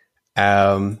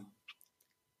 And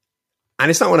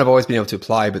it's not one I've always been able to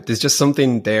apply, but there's just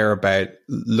something there about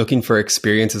looking for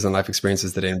experiences and life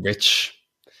experiences that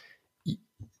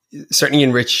certainly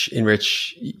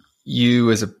enrich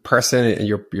you as a person and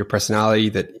your personality,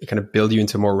 that kind of build you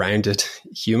into a more rounded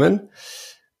human,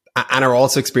 and are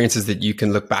also experiences that you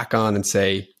can look back on and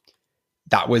say,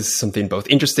 that was something both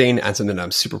interesting and something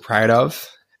I'm super proud of,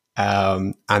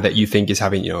 and that you think is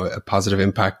having, a positive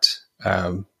impact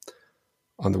on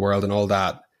the world and all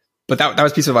that. But that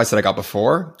was a piece of advice that I got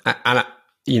before. And I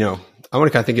want to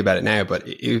kind of think about it now, but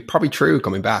it was probably true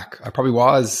coming back. I don't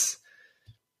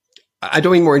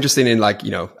mean more interesting in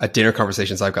at dinner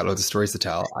conversations, I've got loads of stories to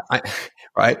tell.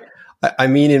 Right. I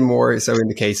mean in more so in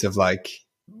the case of like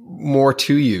more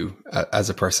to you as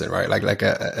a person, right? Like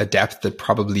a depth that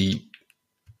probably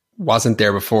wasn't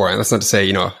there before. And that's not to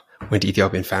say, went to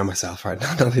Ethiopia and found myself, right?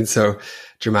 Nothing so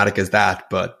dramatic as that,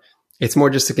 but it's more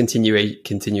just a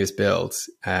continuous build.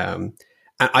 And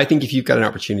I think if you've got an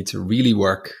opportunity to really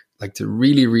work, to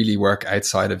really, really work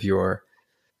outside of your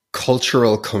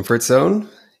cultural comfort zone,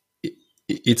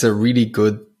 it's a really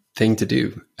good thing to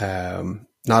do.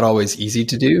 Not always easy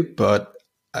to do, but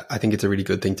I think it's a really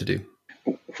good thing to do.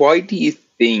 Why do you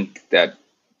think that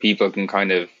people can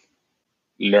kind of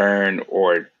learn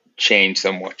or change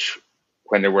so much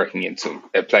when they're working in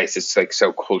a place that's like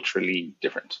so culturally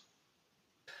different?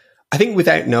 I think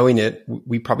without knowing it,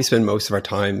 we probably spend most of our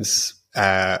times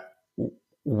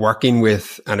working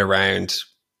with and around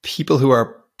people who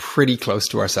are pretty close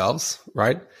to ourselves,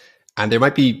 right? And there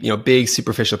might be, big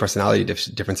superficial personality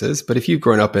differences, but if you've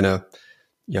grown up in a,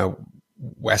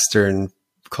 Western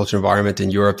culture environment in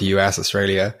Europe, the US,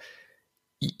 Australia,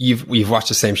 we've watched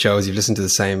the same shows, you've listened to the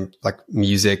same like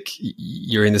music,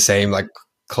 you're in the same like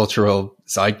cultural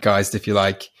zeitgeist, if you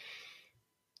like.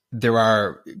 There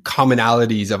are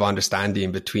commonalities of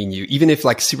understanding between you, even if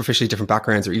like superficially different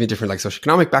backgrounds or even different like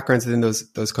socioeconomic backgrounds within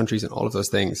those countries and all of those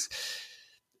things.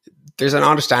 There's an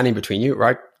understanding between you,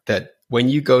 right? That when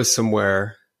you go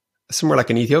somewhere like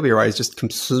in Ethiopia, right, it's just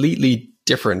completely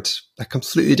different,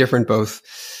 both,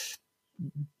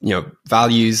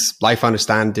 values, life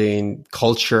understanding,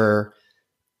 culture,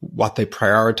 what they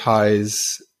prioritize.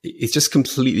 It's just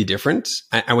completely different.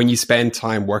 And when you spend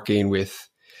time working with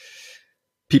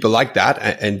people like that,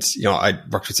 and I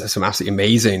worked with some absolutely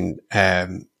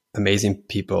amazing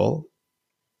people,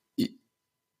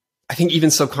 I think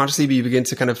even subconsciously you begin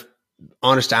to kind of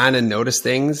understand and notice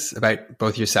things about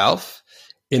both yourself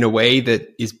in a way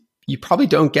that is you probably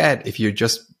don't get if you're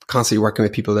just constantly working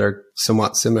with people that are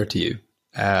somewhat similar to you.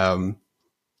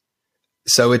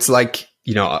 So it's like,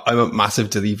 I'm a massive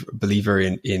believer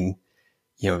in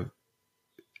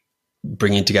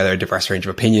bringing together a diverse range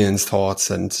of opinions, thoughts,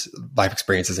 and life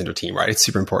experiences into a team, right? It's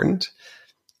super important.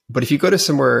 But if you go to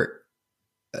somewhere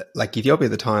like Ethiopia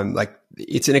at the time, like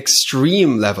it's an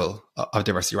extreme level of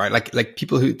diversity, right? Like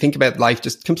people who think about life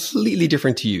just completely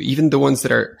different to you, even the ones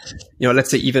that are,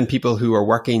 let's say even people who are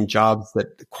working jobs that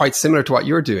are quite similar to what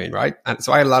you're doing, right? And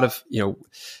so I had a lot of,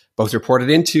 both reported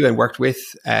into and worked with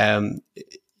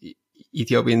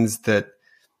Ethiopians that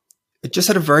just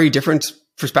had a very different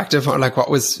perspective on like what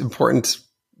was important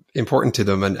to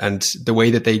them and the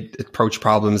way that they approach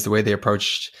problems, the way they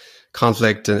approached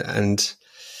conflict and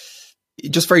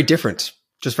just very different,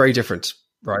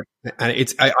 right?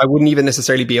 And I wouldn't even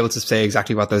necessarily be able to say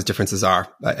exactly what those differences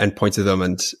are and point to them.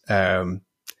 And,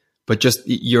 but just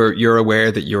you're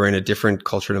aware that you're in a different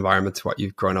cultural environment to what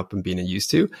you've grown up and been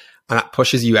used to. And that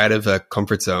pushes you out of a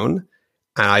comfort zone.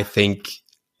 And I think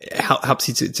it helps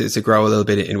you to grow a little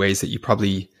bit in ways that you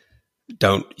probably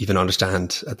don't even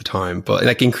understand at the time. But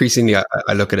like increasingly,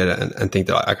 I look at it and think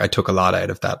that I took a lot out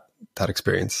of that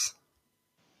experience.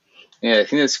 Yeah, I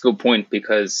think that's a good point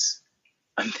because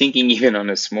I'm thinking even on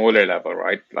a smaller level,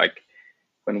 right? Like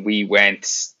when we went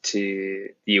to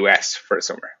the US for a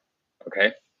summer,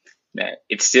 okay? Now,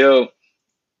 it's still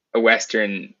a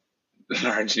Western,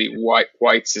 largely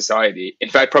white society. In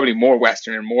fact, probably more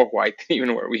Western and more white than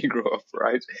even where we grew up,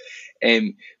 right?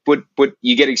 But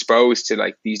you get exposed to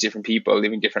like these different people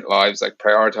living different lives, like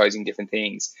prioritizing different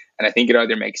things. And I think it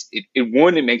either makes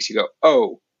it makes you go,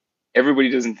 oh,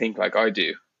 everybody doesn't think like I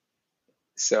do.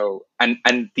 So,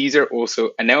 and these are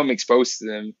also, and now I'm exposed to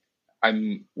them.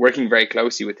 I'm working very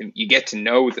closely with them. You get to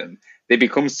know them. They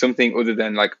become something other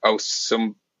than like, oh,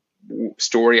 some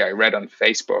story I read on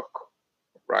Facebook,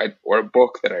 right? Or a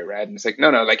book that I read. And it's like, no,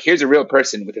 like here's a real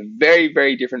person with a very,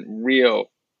 very different real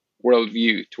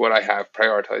worldview to what I have,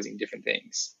 prioritizing different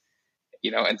things,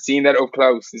 and seeing that up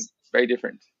close is very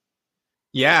different.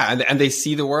 Yeah. And they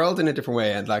see the world in a different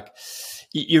way. And like,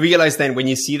 you realize then when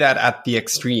you see that at the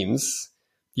extremes,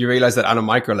 you realize that on a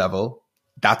micro level,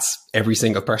 that's every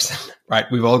single person, right?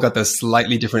 We've all got those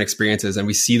slightly different experiences and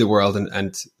we see the world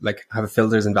and like have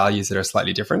filters and values that are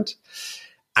slightly different.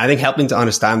 I think helping to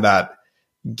understand that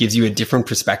gives you a different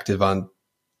perspective on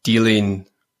dealing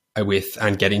with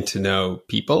and getting to know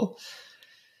people.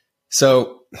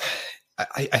 So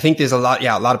I think there's a lot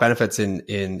of benefits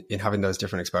in having those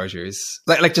different exposures.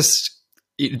 Like just,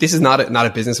 this is not a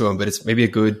business one, but it's maybe a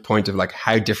good point of like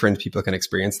how different people can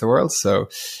experience the world. So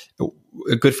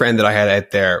a good friend that I had out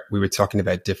there, we were talking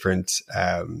about different,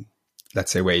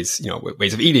 let's say ways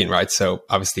of eating, right? So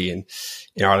obviously in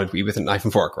Ireland, we eat with a knife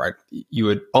and fork, right? You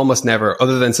would almost never,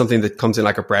 other than something that comes in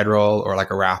like a bread roll or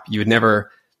like a wrap, you would never,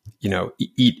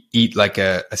 eat like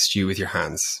a stew with your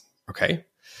hands. Okay.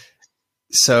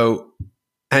 So,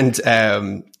 and,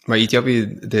 my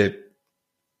Ethiopian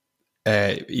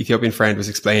friend was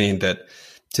explaining that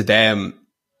to them,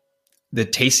 the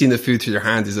tasting the food through their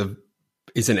hands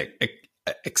is an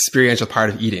experiential part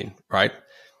of eating, right?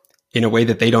 In a way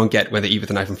that they don't get when they eat with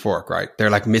a knife and fork, right? They're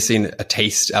like missing a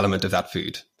taste element of that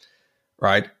food,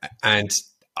 right? And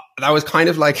that was kind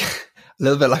of like,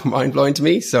 little bit like mind blowing to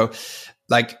me. So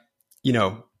like,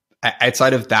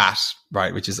 outside of that,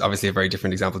 right, which is obviously a very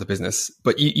different example to business,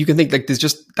 but you can think like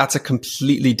that's a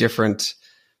completely different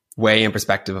way and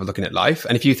perspective of looking at life.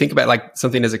 And if you think about like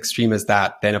something as extreme as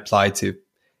that, then applied to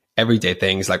everyday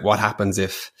things, like what happens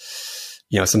if,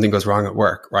 something goes wrong at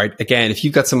work, right? Again, if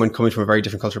you've got someone coming from a very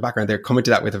different cultural background, they're coming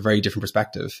to that with a very different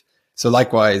perspective. So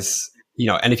likewise,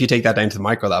 and if you take that down to the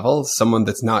micro level, someone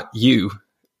that's not you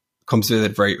comes with a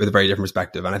very different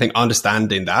perspective. And I think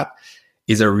understanding that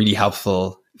is a really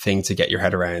helpful thing to get your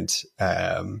head around.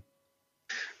 I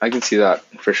can see that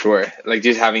for sure. Like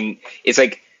just having, it's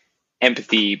like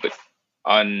empathy, but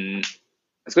I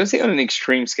was going to say on an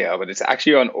extreme scale, but it's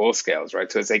actually on all scales,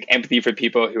 right? So it's like empathy for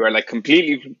people who are like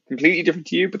completely different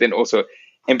to you, but then also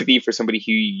empathy for somebody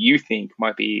who you think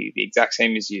might be the exact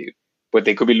same as you, but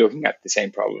they could be looking at the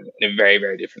same problem in a very,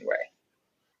 very different way.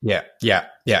 Yeah,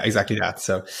 exactly that.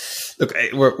 So, look,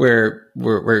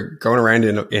 we're going around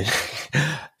in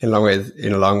a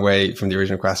long way from the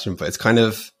original question, but it's kind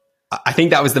of, I think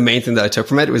that was the main thing that I took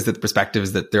from it, was that the perspective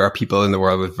is that there are people in the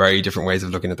world with very different ways of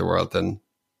looking at the world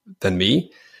than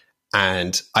me,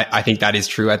 and I think that is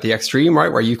true at the extreme,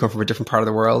 right, where you come from a different part of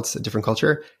the world, a different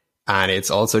culture. And it's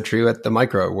also true at the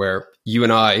micro, where you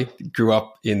and I grew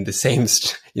up in the same,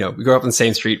 we grew up on the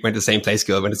same street, went to the same play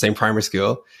school, went to the same primary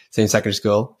school, same secondary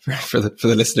school, for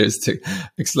the listeners to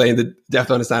explain the depth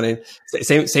of understanding.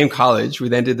 Same college. We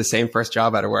then did the same first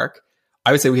job out of work.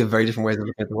 I would say we have very different ways of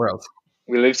looking at the world.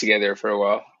 We lived together for a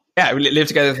while. Yeah, we lived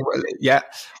together. Yeah.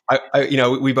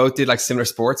 We both did like similar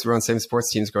sports. We were on the same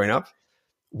sports teams growing up.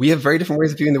 We have very different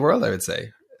ways of viewing the world, I would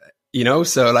say.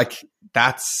 So like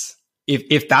that's,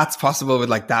 if that's possible with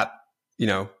like that,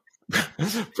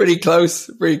 pretty close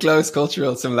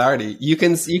cultural similarity, you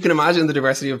can imagine the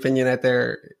diversity of opinion out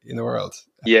there in the world.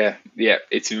 Yeah.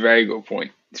 It's a very good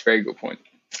point.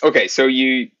 Okay. So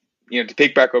to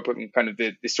pick back up on kind of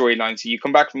the storyline. So you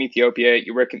come back from Ethiopia,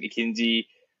 you work at McKinsey.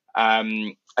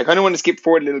 I kind of want to skip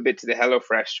forward a little bit to the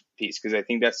HelloFresh piece, because I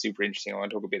think that's super interesting. I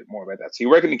want to talk a bit more about that. So you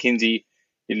work at McKinsey,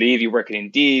 you leave, you work at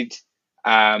Indeed.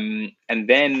 And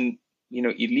then,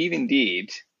 you leave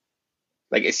Indeed,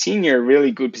 like a senior,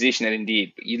 really good position at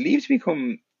Indeed, but you leave to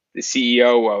become the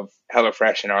CEO of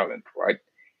HelloFresh in Ireland, right?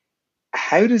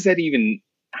 How does that even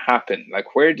happen?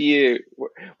 Like, were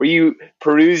you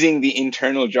perusing the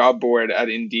internal job board at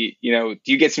Indeed? Do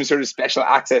you get some sort of special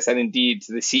access at Indeed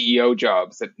to the CEO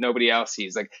jobs that nobody else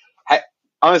sees? Like,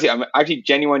 honestly, I'm actually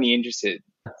genuinely interested.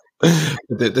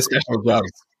 the special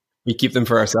jobs, we keep them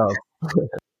for ourselves.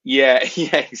 Yeah,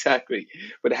 exactly.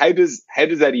 But how does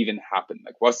that even happen?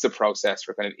 Like, what's the process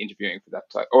for kind of interviewing for that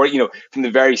type, or from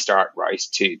the very start, right,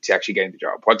 to actually getting the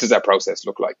job? What does that process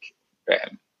look like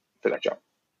for that job?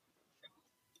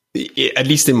 At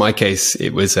least in my case,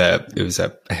 it was a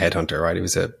headhunter, right? It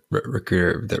was a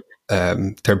recruiter,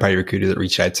 third party recruiter that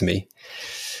reached out to me.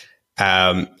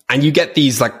 And you get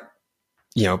these like,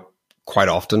 quite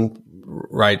often,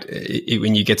 right?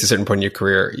 When you get to a certain point in your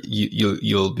career,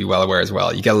 you'll be well aware as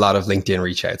well. You get a lot of LinkedIn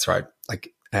reach outs, right?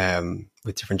 Like,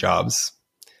 with different jobs,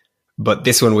 but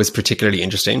this one was particularly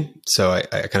interesting. So I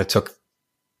kind of took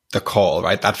the call,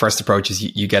 right? That first approach is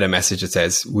you get a message that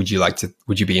says, would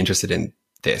you be interested in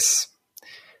this?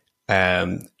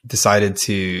 Decided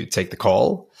to take the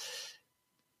call.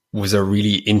 Was a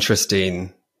really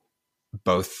interesting,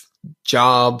 both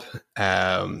job,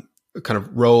 kind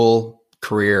of role,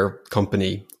 career,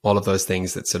 company, all of those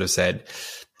things that sort of said,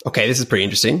 okay, this is pretty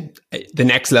interesting. The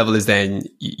next level is then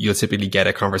you'll typically get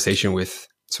a conversation with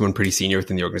someone pretty senior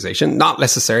within the organization, not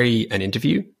necessarily an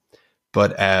interview,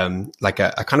 but like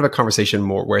a kind of a conversation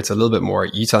more where it's a little bit more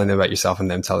you telling them about yourself and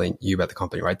them telling you about the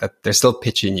company, right? That they're still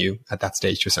pitching you at that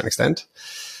stage to a certain extent.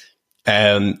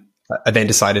 I then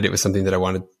decided it was something that I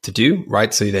wanted to do,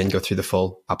 right? So you then go through the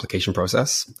full application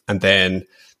process, and then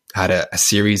had a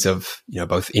series of,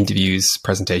 both interviews,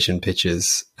 presentation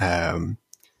pitches, that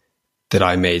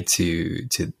I made to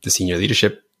the senior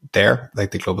leadership there,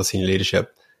 like the global senior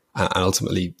leadership, and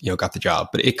ultimately, got the job.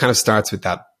 But it kind of starts with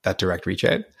that direct reach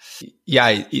out.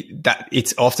 Yeah,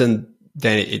 it's often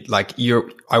then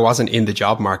I wasn't in the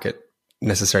job market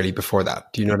necessarily before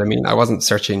that. Do you know what I mean? I wasn't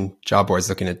searching job boards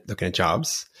looking at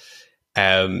jobs.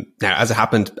 Now, as it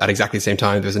happened at exactly the same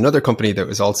time, there was another company that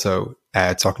was also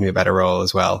talking to me about a role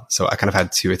as well. So I kind of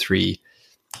had 2 or 3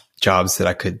 jobs that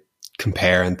I could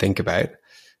compare and think about.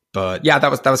 But yeah,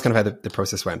 that was kind of how the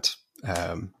process went.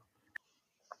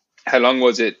 How long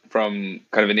was it from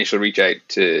kind of initial reach out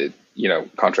to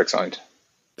contract signed?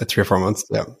 3 or 4 months.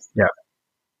 Yeah.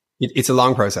 It's a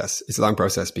long process. It's a long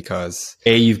process because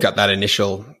you've got that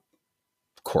initial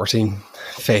courting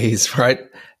phase, right?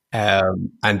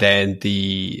 And then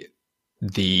the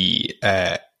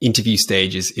interview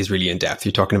stage is really in depth.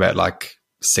 You're talking about like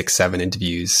 6-7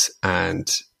 interviews,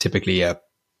 and typically a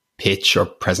pitch or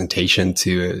presentation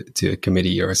to a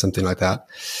committee or something like that.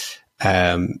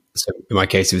 So in my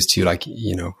case, it was to like,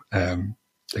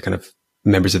 the kind of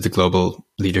members of the global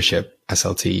leadership,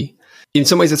 SLT. In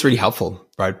some ways, it's really helpful,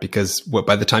 right? Because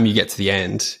by the time you get to the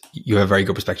end, you have a very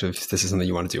good perspective if this is something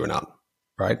you want to do or not,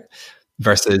 right?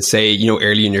 Versus say,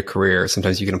 early in your career,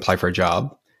 sometimes you can apply for a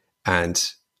job and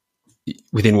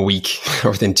within a week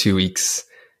or within 2 weeks,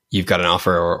 you've got an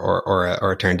offer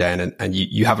or a turn down, and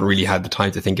you haven't really had the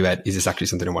time to think about, is this actually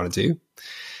something I want to do?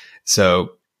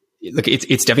 So look,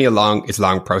 it's definitely a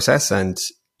long process. And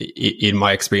in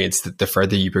my experience, the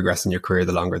further you progress in your career,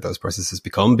 the longer those processes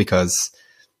become, because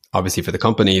obviously for the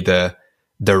company, the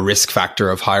risk factor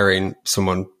of hiring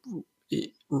someone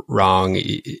wrong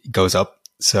goes up.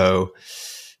 So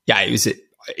yeah, it was an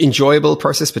enjoyable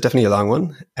process, but definitely a long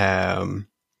one.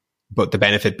 But the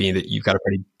benefit being that you've got a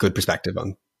pretty good perspective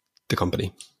on the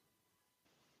company.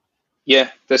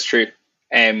 Yeah, that's true.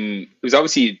 It was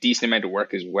obviously a decent amount of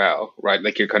work as well, right?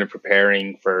 Like you're kind of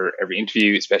preparing for every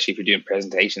interview, especially if you're doing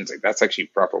presentations. Like that's actually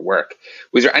proper work.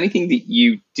 Was there anything that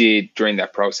you did during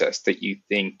that process that you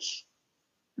think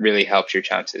really helped your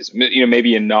chances?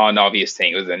 Maybe a non-obvious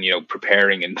thing other than,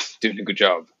 preparing and doing a good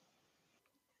job.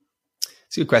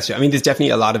 It's a good question. I mean, there's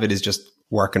definitely a lot of it is just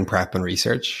work and prep and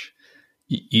research.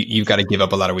 You've got to give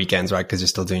up a lot of weekends, right? Because you're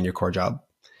still doing your core job.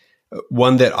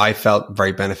 One that I felt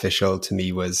very beneficial to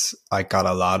me was I got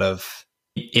a lot of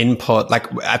input. Like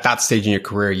at that stage in your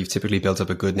career, you've typically built up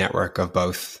a good network of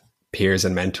both peers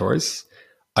and mentors.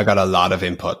 I got a lot of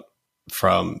input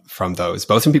from those,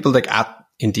 both from people like at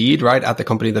Indeed, right, at the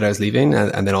company that I was leaving,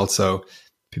 and then also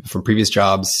people from previous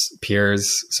jobs, peers.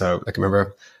 So like I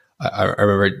remember,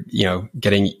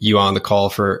 getting you on the call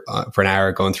for an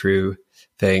hour, going through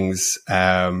things.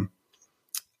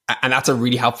 And that's a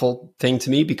really helpful thing to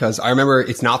me, because I remember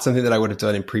it's not something that I would have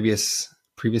done in previous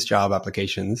job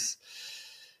applications.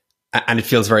 And it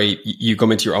feels you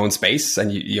come into your own space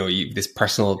and you this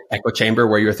personal echo chamber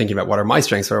where you're thinking about what are my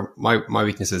strengths or my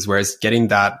weaknesses. Whereas getting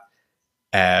that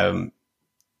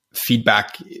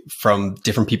feedback from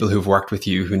different people who've worked with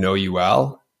you, who know you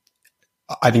well,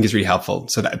 I think is really helpful.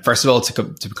 So that, first of all, to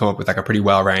come up with like a pretty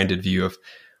well-rounded view of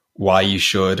why you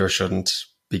should or shouldn't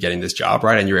be getting this job,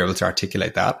 right? And you're able to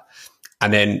articulate that.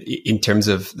 And then in terms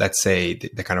of, let's say,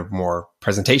 the kind of more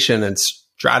presentation and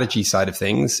strategy side of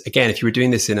things, again, if you were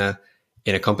doing this in a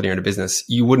company or in a business,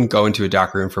 you wouldn't go into a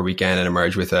dark room for a weekend and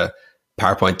emerge with a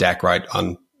PowerPoint deck, right,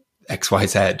 on X, Y,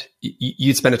 Z.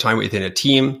 You'd spend a time within a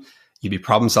team, you'd be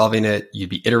problem solving it, you'd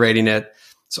be iterating it.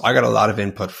 So I got a lot of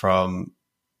input from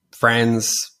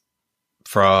friends,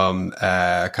 from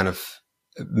kind of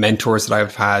mentors that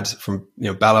I've had, from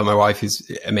Bella, my wife, who's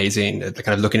amazing, kind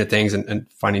of looking at things and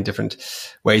finding different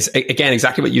ways. Again,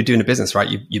 exactly what you do in a business, right?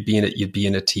 You'd be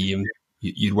in a team,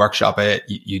 you'd workshop it,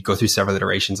 you'd go through several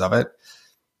iterations of it.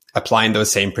 Applying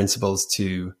those same principles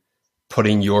to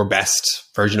putting your best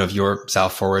version of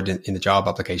yourself forward in the job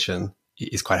application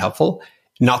is quite helpful.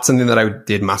 Not something that I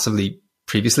did massively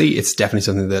previously. It's definitely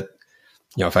something that,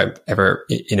 if I'm ever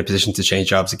in a position to change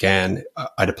jobs again,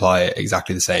 I'd apply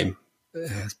exactly the same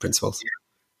principles.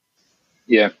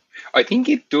 Yeah, I think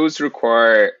it does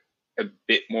require a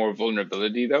bit more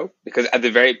vulnerability though, because at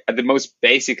the most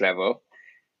basic level,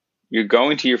 you're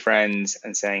going to your friends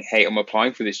and saying, "Hey, I'm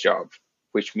applying for this job,"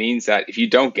 which means that if you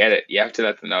don't get it, you have to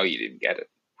let them know you didn't get it.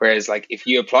 Whereas like if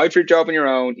you applied for a job on your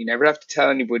own, you never have to tell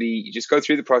anybody. You just go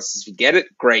through the process. If you get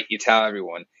it, great, you tell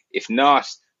everyone. If not,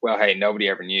 well, hey, nobody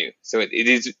ever knew. So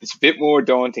it's a bit more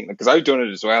daunting, because I've done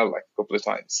it as well, like a couple of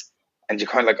times. And you're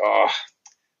kind of like, oh,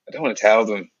 I don't want to tell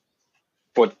them.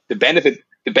 But the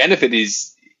benefit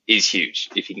is huge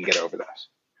if you can get over that.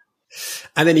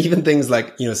 And then even things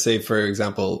like, say, for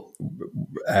example,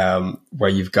 where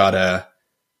you've got a,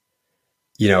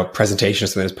 presentation or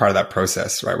something as part of that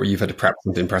process, right? Where you've had to prep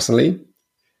something personally,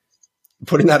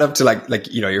 putting that up to like,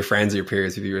 your friends or your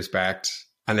peers who you respect,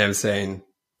 and them saying,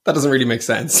 that doesn't really make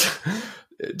sense.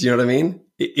 Do you know what I mean?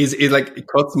 It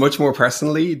cuts much more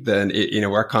personally than in a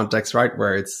work context, right?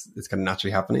 Where it's kind of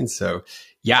naturally happening. So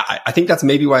yeah, I think that's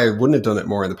maybe why I wouldn't have done it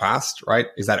more in the past, right?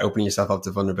 Is that opening yourself up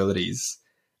to vulnerabilities.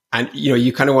 And,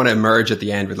 you kind of want to emerge at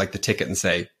the end with like the ticket and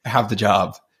say, I have the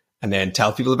job, and then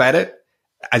tell people about it.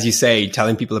 As you say,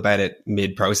 telling people about it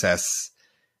mid-process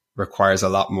requires a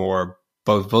lot more,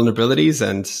 both vulnerabilities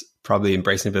and probably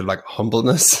embracing a bit of like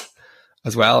humbleness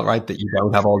as well, right? That you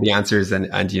don't have all the answers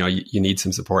and you need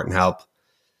some support and help.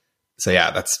 So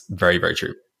yeah, that's very, very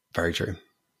true. Very true.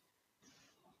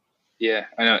 Yeah,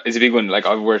 I know it's a big one. Like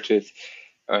I've worked with,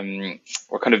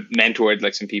 or kind of mentored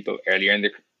like some people earlier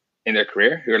in their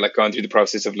career who are like going through the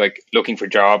process of like looking for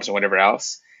jobs and whatever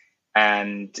else,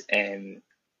 and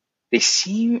they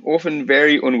seem often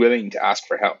very unwilling to ask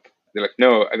for help. They're like,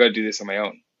 "No, I got to do this on my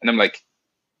own," and I'm like,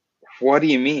 "What do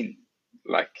you mean?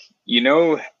 Like, you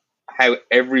know how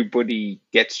everybody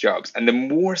gets jobs, and the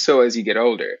more so as you get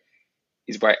older,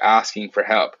 is by asking for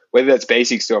help, whether that's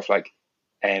basic stuff like."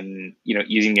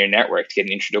 Using your network to get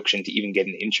an introduction to even get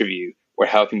an interview or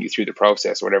helping you through the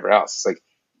process or whatever else. It's like,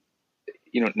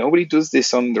 nobody does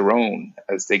this on their own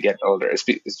as they get older,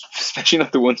 especially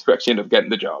not the ones who actually end up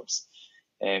getting the jobs.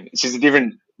 It's just a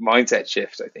different mindset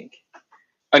shift, I think.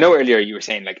 I know earlier you were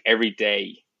saying like every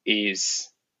day is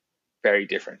very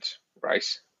different, right?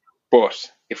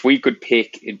 But if we could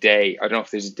pick a day, I don't know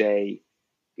if there's a day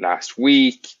last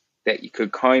week that you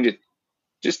could kind of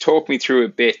just talk me through a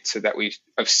bit so that we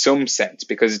have some sense,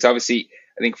 because it's obviously,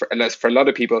 I think for a lot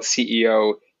of people,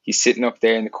 CEO, he's sitting up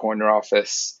there in the corner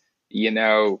office, shaking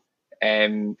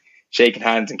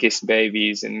hands and kissing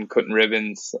babies and cutting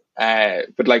ribbons.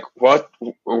 But like, what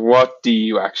do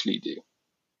you actually do?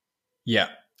 Yeah.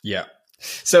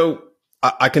 So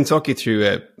I can talk you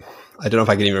through I don't know if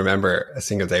I can even remember a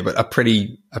single day, but a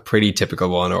pretty typical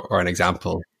one or an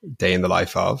example day in the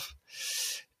life of.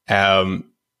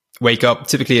 Wake up,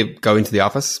 typically go into the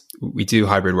office. We do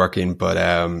hybrid working, but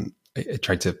I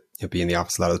try to be in the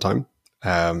office a lot of the time.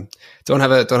 Don't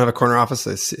have a corner office.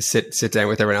 I sit down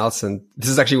with everyone else, and this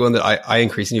is actually one that I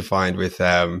increasingly find with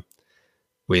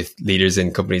leaders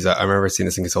in companies. I remember seeing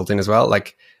this in consulting as well.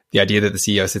 Like the idea that the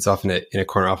CEO sits off in a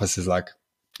corner office is like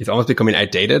it's almost becoming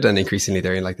outdated, and increasingly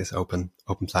they're in like this open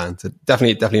plan. So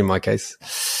definitely in my case.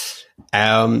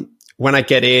 When I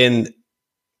get in,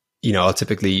 I'll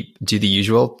typically do the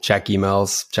usual, check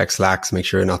emails, check Slacks, make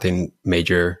sure nothing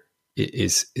major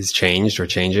is changed or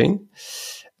changing.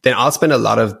 Then I'll spend a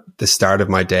lot of the start of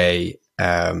my day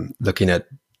looking at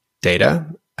data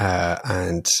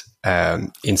and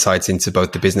insights into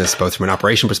both the business, both from an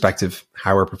operation perspective,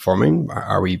 how we're performing,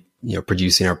 are we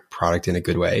producing our product in a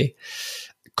good way,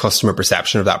 customer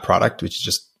perception of that product, which is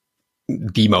just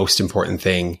the most important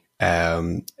thing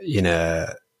in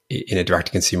a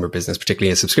direct-to-consumer business,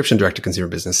 particularly a subscription direct-to-consumer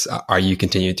business. Are you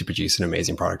continuing to produce an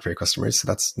amazing product for your customers? So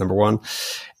that's number one.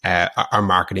 Our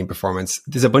marketing performance.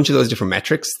 There's a bunch of those different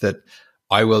metrics that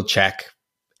I will check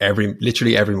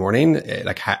literally every morning,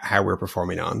 like how we're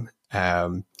performing on.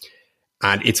 And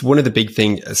it's one of the big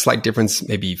thing, a slight difference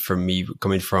maybe for me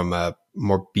coming from a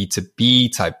more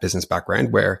B2B type business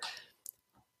background, where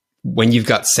when you've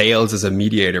got sales as a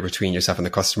mediator between yourself and the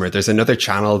customer, there's another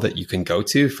channel that you can go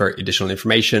to for additional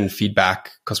information,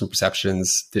 feedback, customer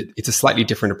perceptions. It's a slightly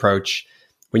different approach.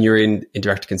 When you're in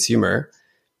direct to consumer,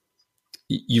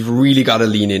 you've really got to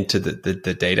lean into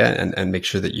the data and make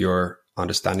sure that you're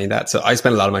understanding that. So I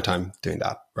spend a lot of my time doing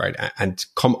that, right? And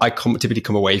I typically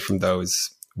come away from those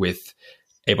with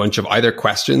a bunch of either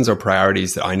questions or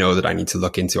priorities that I know that I need to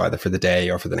look into either for the day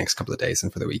or for the next couple of days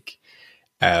and for the week.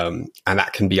 And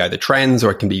that can be either trends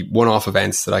or it can be one-off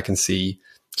events that I can see.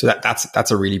 So that's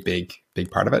a really big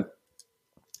part of it.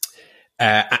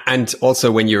 And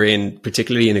also when you're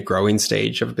particularly in a growing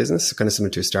stage of a business, kind of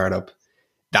similar to a startup,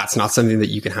 that's not something that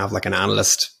you can have like an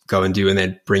analyst go and do and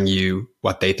then bring you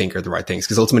what they think are the right things.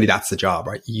 Because ultimately that's the job,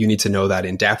 right? You need to know that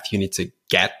in depth. You need to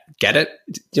get it,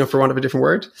 for want of a different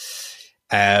word.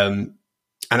 And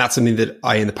that's something that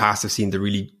I in the past have seen the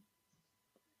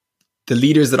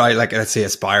leaders that I like, let's say,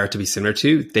 aspire to be similar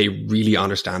to. They really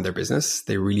understand their business.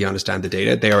 They really understand the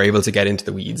data. They are able to get into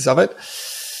the weeds of it.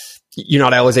 You're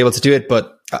not always able to do it,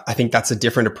 but I think that's a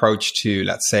different approach to,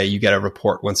 let's say, you get a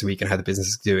report once a week on how the business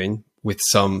is doing with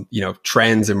some,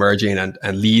 trends emerging and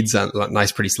leads and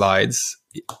nice, pretty slides.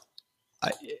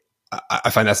 I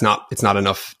find it's not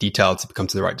enough detail to come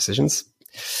to the right decisions.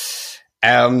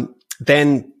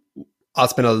 Then I'll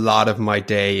spend a lot of my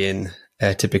day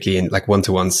typically in like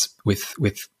one-to-ones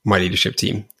with my leadership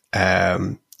team,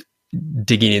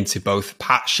 digging into both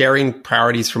sharing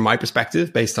priorities from my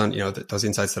perspective based on, those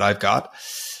insights that I've got.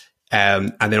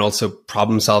 And then also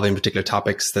problem solving particular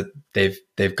topics that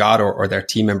they've got or their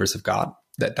team members have got.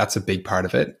 That's a big part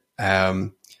of it.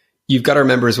 You've got to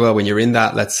remember as well, when you're in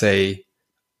that, let's say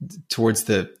towards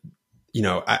the,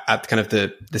 at kind of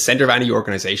the center of any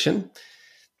organization,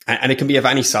 and it can be of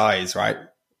any size, right?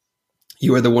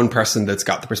 You are the one person that's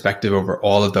got the perspective over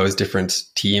all of those different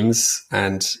teams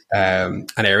and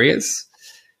areas.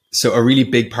 So a really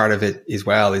big part of it as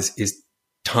well is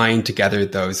tying together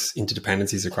those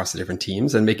interdependencies across the different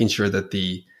teams and making sure that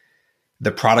the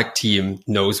product team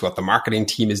knows what the marketing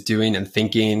team is doing and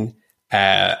thinking,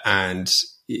 and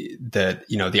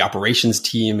the operations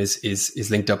team is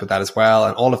linked up with that as well.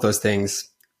 And all of those things,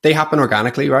 they happen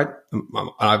organically, right?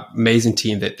 An amazing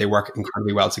team that they work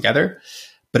incredibly well together.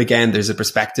 But again, there's a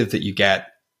perspective that you get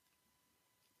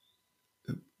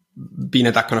being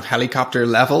at that kind of helicopter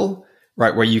level,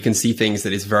 right? Where you can see things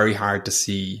that is very hard to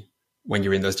see when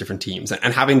you're in those different teams.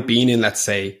 And having been in, let's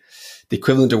say, the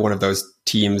equivalent of one of those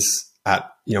teams at,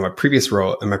 my previous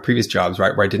role and my previous jobs,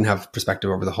 right, where I didn't have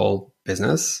perspective over the whole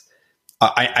business,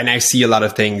 I now see a lot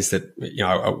of things that,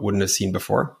 I wouldn't have seen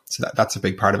before. So that's a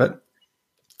big part of it.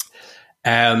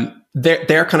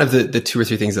 They're kind of the two or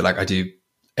three things that like I do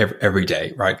every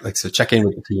day, right? Like, so check in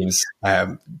with the teams,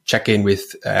 check in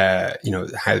with,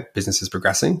 how business is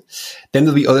progressing. Then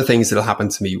there'll be other things that'll happen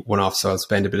to me one-off. So I'll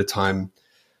spend a bit of time,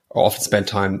 or often spend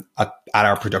time at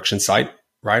our production site,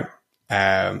 right?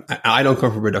 And I don't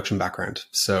come from a production background.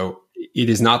 So it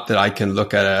is not that I can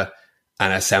look at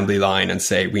an assembly line and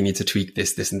say, we need to tweak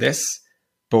this, this, and this.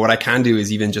 But what I can do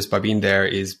is, even just by being there,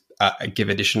 is give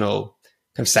additional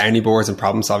kind of sounding boards and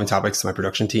problem solving topics to my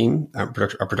production team, our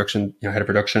production, head of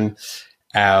production.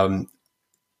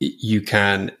 You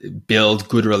can build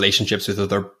good relationships with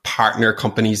other partner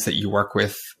companies that you work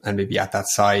with and maybe at that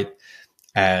site.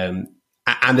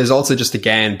 And there's also, just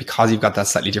again, because you've got that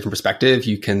slightly different perspective,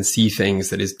 you can see things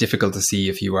that is difficult to see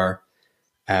if you are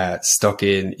stuck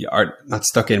in, or not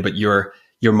stuck in, but your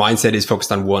mindset is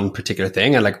focused on one particular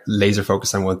thing and like laser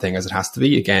focused on one thing as it has to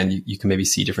be. Again, you can maybe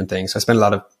see different things. So I spend a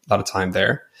lot of time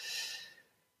there.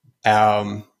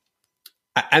 And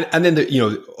then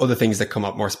the, other things that come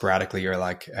up more sporadically are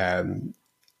like,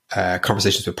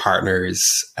 conversations with partners,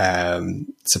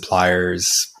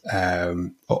 suppliers,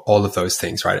 all of those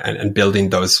things, right? And building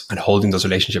those and holding those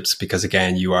relationships, because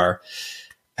again, you are,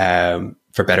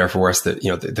 for better or for worse,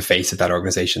 the face of that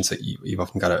organization. So you've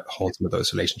often got to hold some of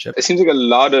those relationships. It seems like a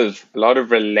lot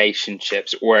of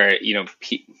relationships where,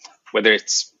 whether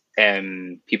it's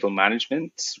people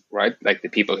management, right? Like the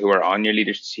people who are on your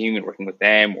leadership team and working with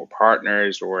them, or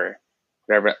partners or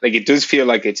whatever. Like, it does feel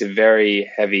like it's a very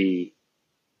heavy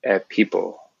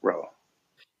people role.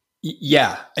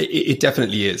 Yeah, it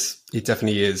definitely is. It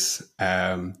definitely is.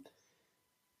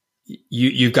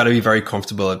 You've got to be very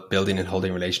comfortable at building and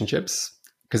holding relationships,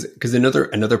 because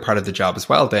another part of the job as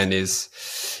well then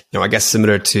is, I guess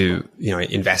similar to,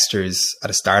 investors at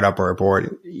a startup or a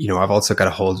board, I've also got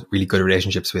to hold really good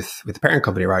relationships with the parent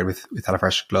company, right? With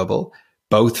HelloFresh Global,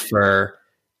 both for,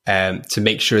 to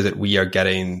make sure that we are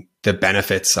getting the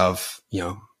benefits of,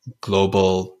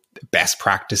 global best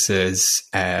practices,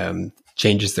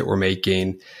 changes that we're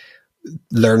making,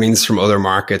 learnings from other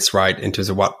markets, right, in terms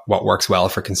of what works well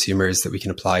for consumers that we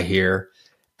can apply here.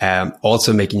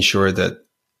 Also making sure that,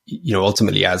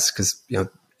 ultimately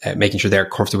making sure they're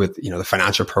comfortable with, the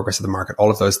financial progress of the market, all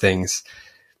of those things.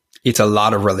 It's a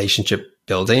lot of relationship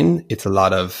building. It's a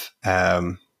lot of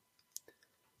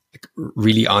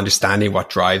really understanding what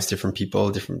drives different people,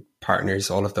 different partners,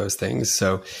 all of those things.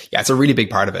 So yeah, it's a really big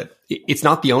part of it. It's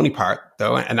not the only part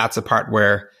though. And that's a part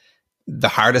where the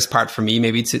hardest part for me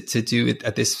maybe to do it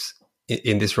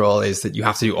in this role is that you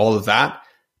have to do all of that.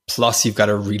 Plus you've got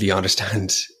to really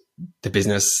understand the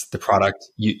business, the product.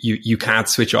 You can't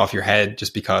switch off your head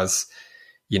just because,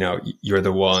 you're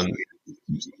the one.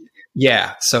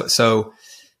 Yeah. So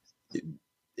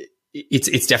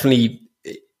it's definitely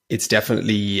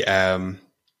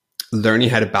learning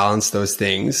how to balance those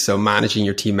things. So managing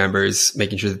your team members,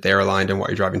 making sure that they're aligned on what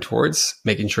you're driving towards,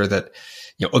 making sure that,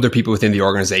 other people within the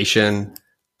organization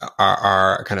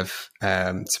are kind of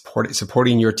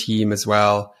supporting your team as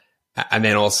well. And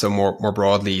then also more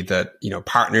broadly that,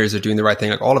 partners are doing the right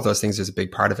thing. Like all of those things is a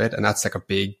big part of it. And that's like a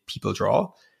big people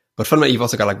draw. But fundamentally, you've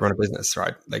also got to like run a business,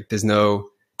 right? Like it's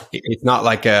not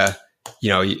like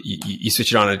you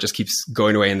switch it on and it just keeps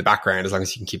going away in the background as long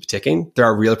as you can keep it ticking. There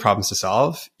are real problems to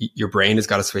solve. Your brain has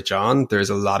got to switch on. There's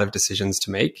a lot of decisions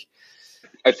to make.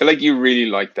 I feel like you really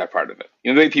like that part of it.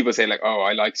 The way people say like, oh,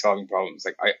 I like solving problems.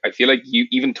 Like I feel like you,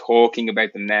 even talking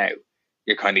about them now,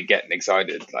 you're kind of getting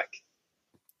excited. Like,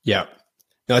 yeah,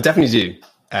 no, I definitely do.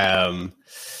 I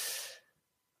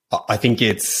think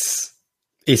it's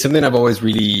something I've always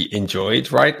really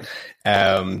enjoyed, right?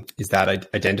 Is that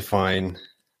identifying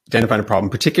a problem,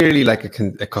 particularly like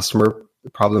a customer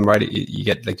problem, right? You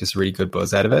get like just really good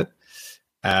buzz out of it.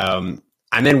 And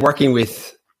then working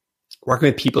with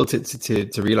people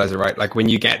to realize it, right? Like when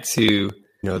you get to,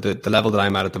 the level that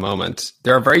I'm at the moment,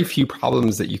 there are very few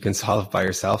problems that you can solve by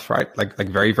yourself, right? Like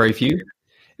very, very few.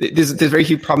 There's very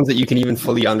few problems that you can even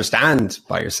fully understand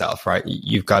by yourself, right?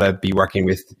 You've got to be working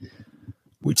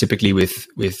typically with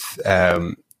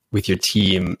your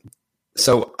team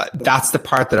So that's the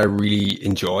part that I really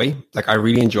enjoy. Like, I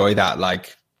really enjoy that,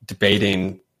 like,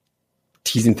 debating,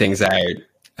 teasing things out.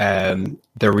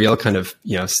 The real kind of,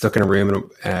 stuck in a room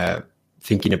and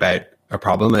thinking about a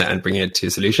problem and bringing it to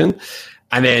a solution,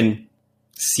 and then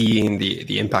seeing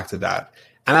the impact of that.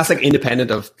 And that's like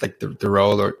independent of like the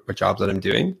role or job that I'm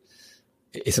doing.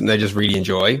 It's something I just really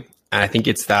enjoy. And I think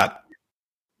it's that,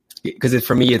 because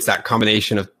for me, it's that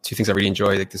combination of two things I really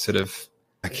enjoy, like the sort of,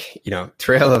 like,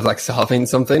 thrill of like solving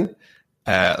something.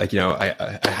 I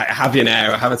have you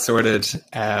now, I have it sorted.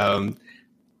 And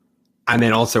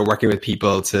then also working with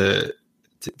people to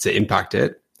impact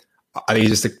it. I think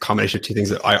it's just a combination of two things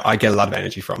that I get a lot of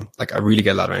energy from. Like, I really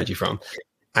get a lot of energy from.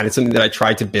 And it's something that I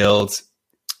try to build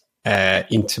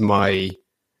into my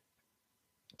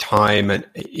time, and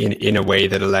in a way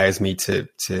that allows me to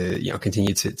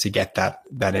continue to get that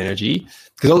energy,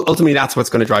 because ultimately that's what's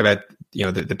going to drive out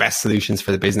the best solutions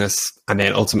for the business, and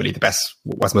then ultimately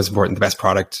what's most important, the best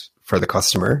product for the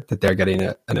customer, that they're getting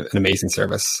an amazing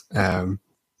service. So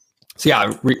yeah,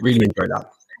 I really enjoy that.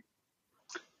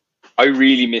 I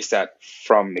really miss that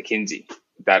from McKinsey,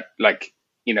 that, like,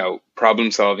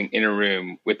 problem solving in a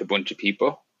room with a bunch of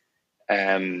people.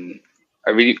 I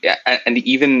really, and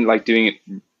even like doing it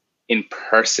in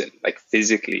person, like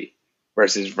physically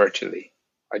versus virtually.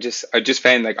 I just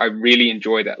found, like, I really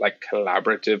enjoy that, like,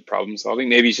 collaborative problem solving.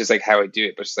 Maybe it's just like how I do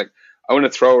it, but it's like, I want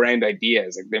to throw around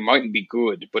ideas. Like, they mightn't be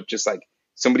good, but just like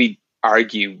somebody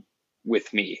argue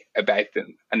with me about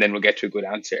them, and then we'll get to a good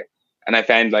answer. And I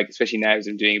found, like, especially now as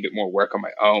I'm doing a bit more work on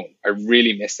my own, I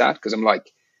really miss that, because I'm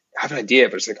like, I have an idea,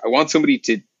 but it's like, I want somebody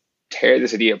to tear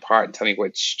this idea apart and tell me why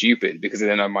it's stupid, because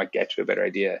then I might get to a better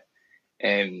idea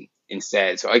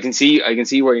instead. So I can see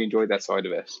where you enjoyed that side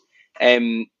of it.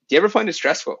 Do you ever find it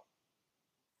stressful?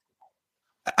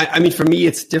 I mean, for me,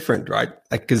 it's different, right?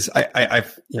 Like, because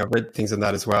I've read things on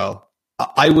that as well.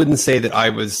 I wouldn't say that I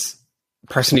was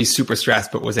personally super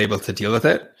stressed, but was able to deal with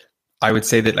it. I would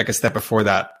say that, like, a step before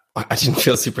that, I didn't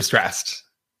feel super stressed.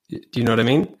 Do you know what I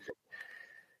mean?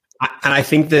 And I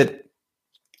think that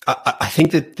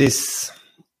this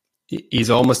is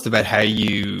almost about how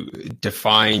you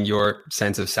define your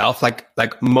sense of self.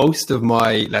 Like most of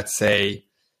my, let's say,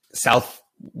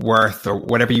 self-worth, or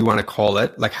whatever you want to call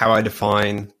it, like how I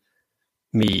define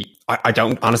me, I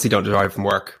honestly don't derive from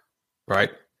work,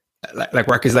 right? Like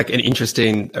work is like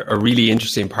a really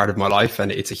interesting part of my life, and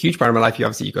it's a huge part of my life.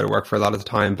 You go to work for a lot of the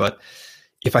time, but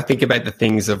if I think about the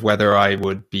things of whether I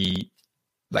would be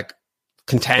like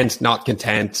content, not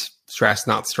content, stressed,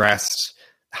 not stressed,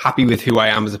 happy with who I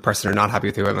am as a person or not happy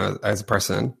with who I am as a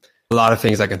person, a lot of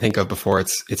things I can think of before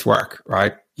it's work,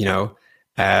 right?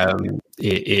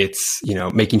 It's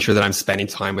making sure that I'm spending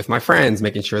time with my friends,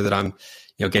 making sure that I'm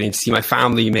getting to see my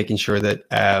family, making sure that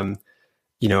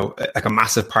like a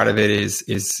massive part of it is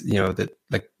that,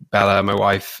 like, Bella, my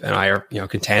wife, and I are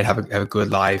content, have a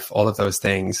good life, all of those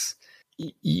things.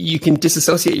 You can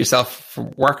disassociate yourself from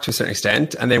work to a certain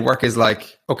extent, and then work is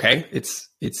like, okay, it's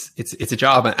a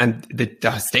job, and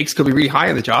the stakes could be really high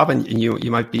in the job, and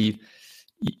you might be,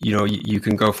 you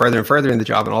can go further and further in the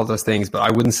job and all those things. But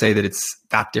I wouldn't say that it's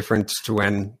that different to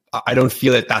when I don't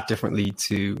feel it that differently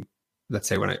to, let's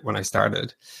say, when I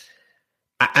started.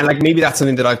 And like, maybe that's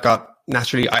something that I've got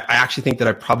naturally. I actually think that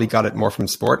I probably got it more from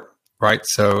sport, right?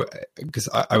 So, because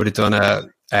I would have done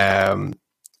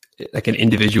like an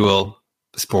individual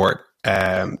sport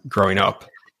growing up.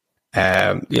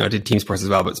 I did team sports as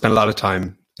well, but spent a lot of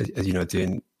time, as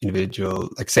doing individual,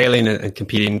 like sailing and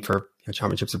competing for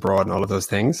championships abroad and all of those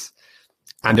things.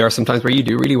 And there are sometimes where you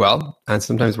do really well, and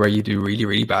sometimes where you do really,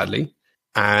 really badly.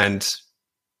 And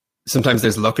sometimes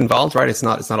there's luck involved, right? It's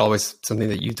not always something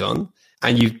that you've done.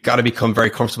 And you've got to become very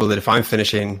comfortable that if I'm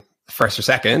finishing first or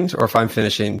second, or if I'm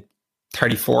finishing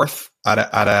 34th at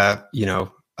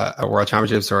a World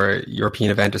Championships or a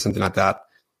European event or something like that,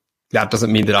 that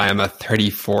doesn't mean that I am a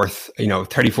 34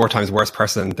 times worse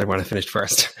person than when I finished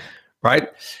first, right?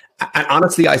 And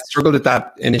honestly, I struggled with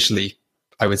that initially,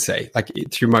 I would say, like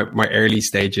through my early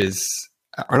stages,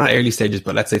 or not early stages,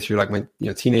 but let's say through like my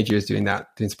teenage years doing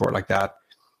sport like that.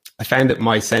 I found that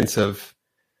my sense of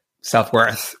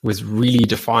self-worth was really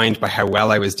defined by how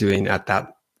well I was doing at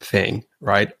that thing,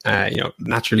 right?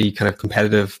 Naturally kind of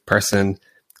competitive person,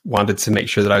 wanted to make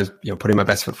sure that I was, putting my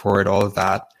best foot forward, all of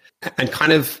that. And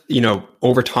kind of,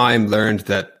 over time learned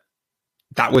that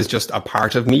was just a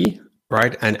part of me,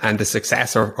 right? And the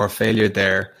success or failure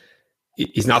there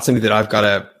is not something that I've got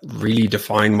to really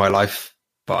define my life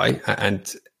by.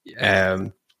 And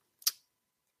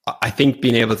I think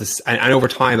being able to, and over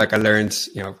time, like I learned,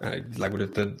 like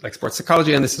with the like sports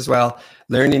psychology on this as well,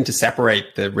 learning to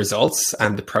separate the results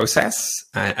and the process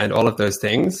and all of those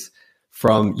things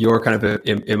from your kind of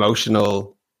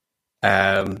emotional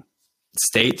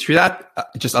state through that,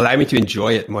 just allowed me to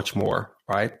enjoy it much more,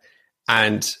 right?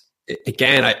 And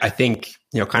again, I think,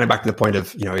 kind of back to the point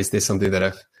of, is this something that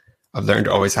I've learned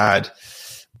or always had?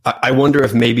 I wonder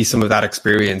if maybe some of that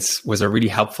experience was a really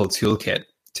helpful toolkit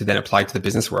to then apply to the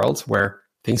business world, where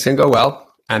things can go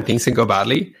well and things can go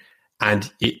badly.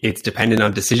 And it's dependent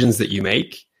on decisions that you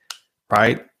make,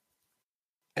 right?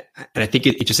 And I think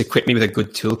it just equipped me with a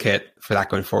good toolkit for that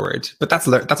going forward. But that's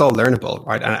all learnable,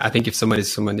 right? And I think if someone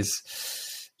is,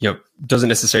 doesn't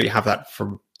necessarily have that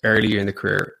from earlier in the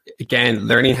career, again,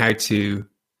 learning how to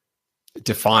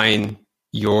define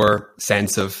your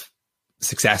sense of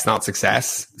success, not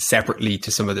success, separately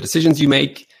to some of the decisions you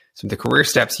make, some of the career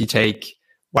steps you take,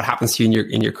 what happens to you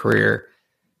in your career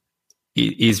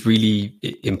is really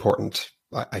important,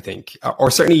 I think. Or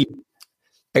certainly,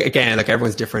 again, like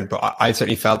everyone's different, but I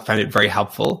certainly found it very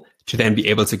helpful to then be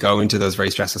able to go into those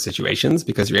very stressful situations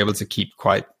because you're able to keep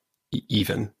quite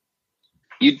even.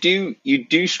 You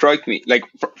do strike me, like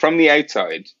from the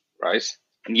outside, right?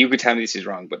 And you could tell me this is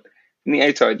wrong, but from the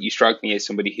outside, you strike me as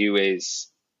somebody who is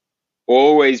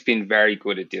always been very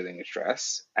good at dealing with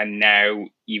stress and now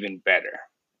even better,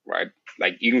 right?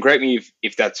 Like you can correct me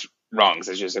if that's wrong, because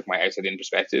that's just like my outside in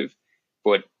perspective.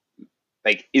 But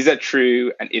like, is that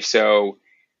true? And if so,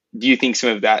 do you think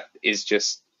some of that is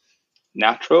just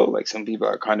natural? Like some people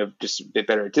are kind of just a bit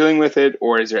better at dealing with it,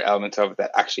 or is there elements of it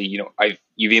that actually,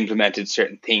 you've implemented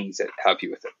certain things that help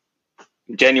you with it?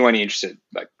 I'm genuinely interested,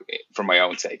 like for my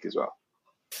own sake as well.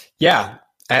 Yeah,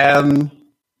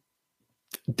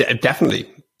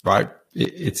 definitely, right?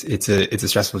 It's a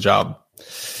stressful job.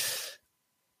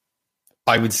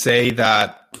 I would say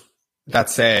that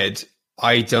said,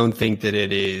 I don't think that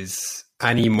it is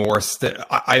any more.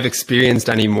 I've experienced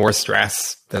any more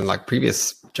stress than like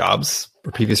previous jobs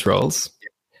or previous roles.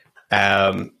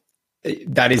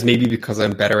 That is maybe because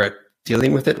I'm better at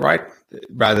dealing with it, right?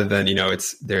 Rather than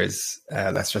there's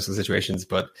less stressful situations.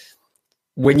 But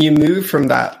when you move from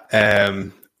that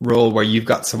role where you've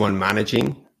got someone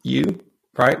managing you,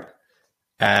 right?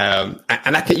 And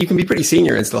that you can be pretty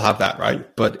senior and still have that,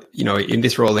 right? But in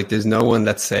this role, like there's no one,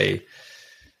 let's say,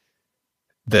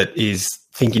 that is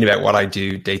thinking about what I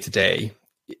do day to day.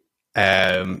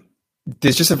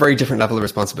 There's just a very different level of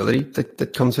responsibility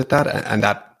that comes with that, and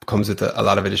that comes with a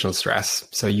lot of additional stress.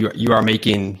 So you are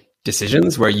making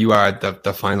decisions where you are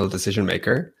the final decision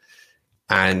maker,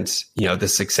 and the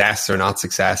success or not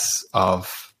success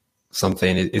of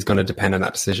something is going to depend on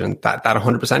that decision. That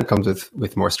 100% comes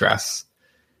with more stress.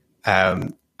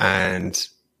 And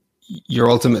you're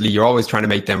always trying to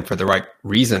make them for the right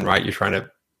reason, right? You're trying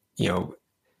to,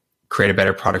 create a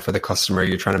better product for the customer.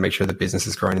 You're trying to make sure the business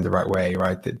is growing in the right way,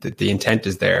 right? The intent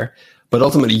is there, but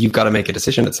ultimately you've got to make a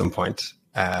decision at some point.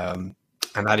 And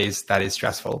that is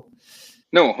stressful.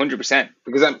 No, 100%.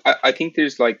 Because I think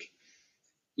there's like,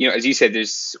 as you said,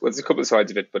 there's a couple of sides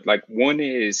of it, but like one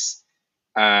is,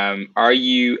 are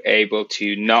you able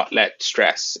to not let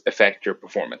stress affect your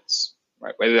performance?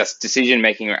 Right, whether that's decision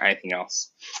making or anything else.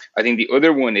 I think the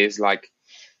other one is like,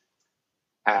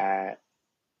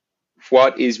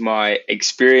 what is my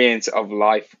experience of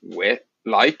life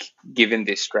given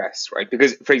this stress, right?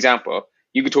 Because, for example,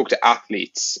 you could talk to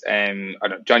athletes. I don't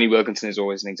know, Johnny Wilkinson is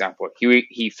always an example.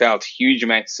 He felt huge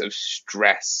amounts of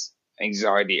stress,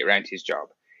 anxiety around his job.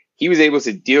 He was able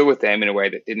to deal with them in a way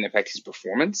that didn't affect his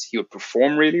performance. He would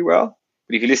perform really well,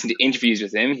 but if you listen to interviews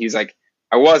with him, he's like,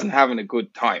 I wasn't having a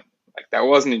good time. Like that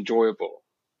wasn't enjoyable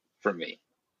for me,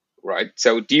 right?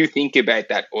 So do you think about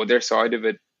that other side of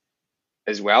it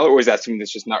as well? Or is that something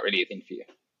that's just not really a thing for you?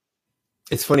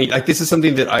 It's funny. Like this is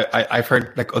something that I've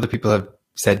heard like other people have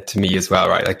said to me as well,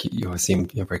 right? Like you seem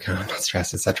very kind of not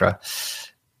stressed, etc.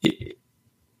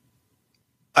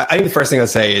 I think the first thing I'll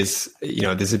say is,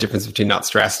 there's a difference between not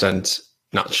stressed and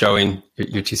not showing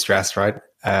you're too stressed, right?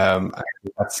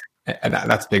 That's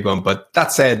a big one. But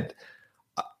that said,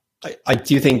 I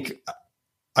do think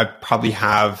I probably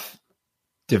have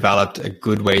developed a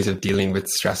good ways of dealing with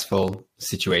stressful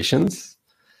situations.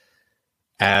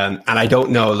 And I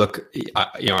don't know, look,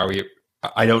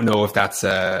 I don't know if that's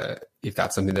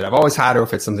something that I've always had or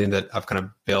if it's something that I've kind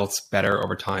of built better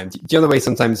over time. The other way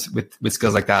sometimes with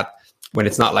skills like that, when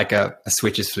it's not like a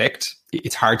switch is flicked,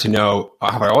 it's hard to know,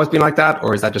 have I always been like that?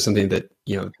 Or is that just something that,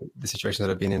 the situation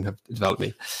that I've been in have developed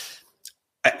me?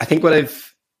 I think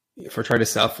if I try to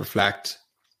self-reflect,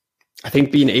 I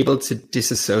think being able to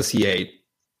disassociate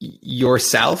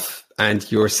yourself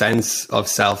and your sense of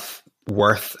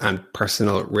self-worth and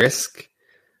personal risk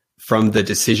from the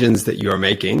decisions that you're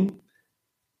making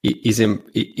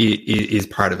is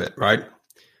part of it, right?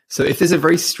 So if there's a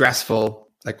very stressful,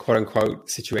 like quote unquote,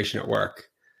 situation at work,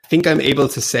 I think I'm able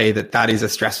to say that that is a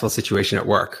stressful situation at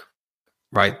work,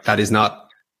 right? That is not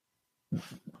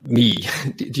me.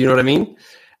 Do you know what I mean?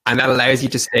 And that allows you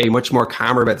to stay much more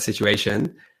calmer about the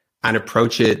situation and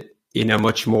approach it in a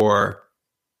much more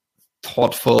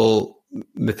thoughtful,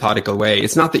 methodical way.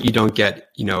 It's not that you don't get,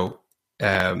 it's not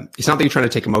that you're trying to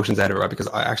take emotions out of it, right? Because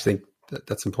I actually think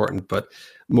that's important, but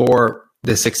more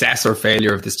the success or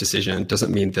failure of this decision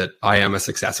doesn't mean that I am a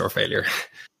success or failure.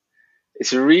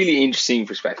 It's a really interesting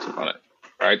perspective on it,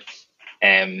 right?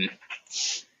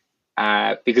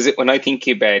 Because when I think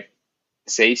about,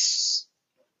 say,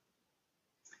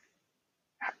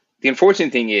 the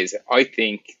unfortunate thing is, I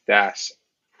think that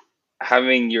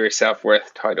having your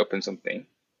self-worth tied up in something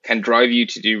can drive you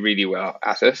to do really well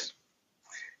at it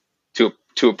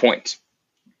to a point,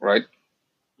 right?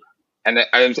 And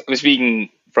I'm speaking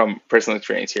from personal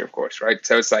experience here, of course, right?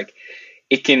 So it's like,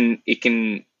 it can,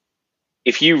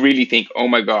 if you really think, oh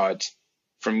my God,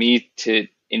 for me to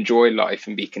enjoy life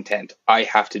and be content, I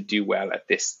have to do well at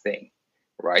this thing,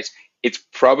 right? It's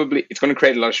going to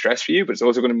create a lot of stress for you, but it's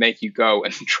also going to make you go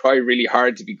and try really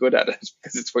hard to be good at it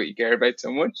because it's what you care about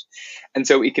so much. And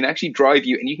so it can actually drive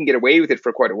you, and you can get away with it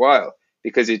for quite a while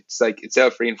because it's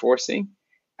self-reinforcing.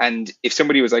 And if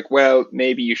somebody was like, well,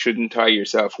 maybe you shouldn't tie your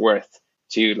self-worth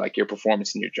to like your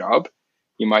performance in your job,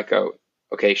 you might go,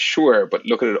 okay, sure, but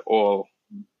look at it all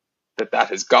that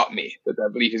has got me,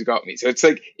 that belief has got me. So it's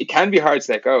like, it can be hard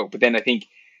to let go, but then I think,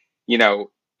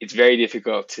 it's very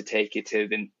difficult to take it to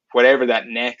whatever that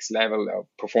next level of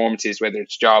performance is, whether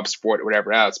it's job, sport, or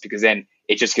whatever else, because then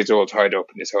it just gets all tied up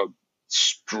in this whole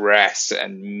stress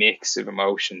and mix of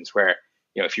emotions where,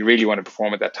 if you really want to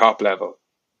perform at that top level,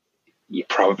 you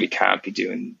probably can't be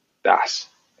doing that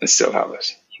and still have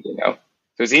it, So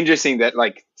it's interesting that,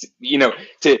 like,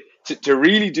 to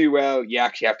really do well, you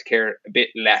actually have to care a bit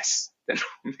less than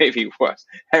maybe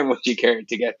how much you care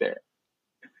to get there.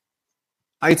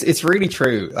 It's really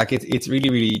true. Like it's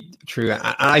really, really true. And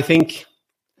I think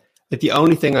that the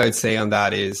only thing I would say on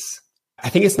that is, I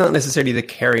think it's not necessarily the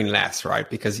caring less, right?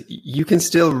 Because you can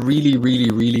still really, really,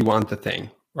 really want the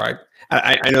thing, right?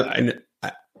 I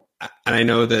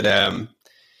know that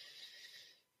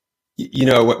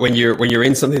when you're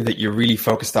in something that you're really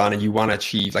focused on and you want to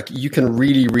achieve, like, you can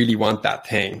really, really want that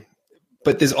thing,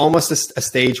 but there's almost a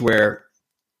stage where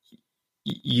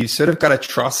you sort of got to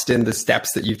trust in the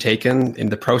steps that you've taken, in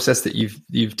the process that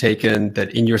you've taken,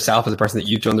 that in yourself as a person, that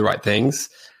you've done the right things.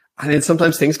 And then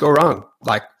sometimes things go wrong.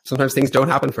 Like, sometimes things don't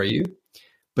happen for you,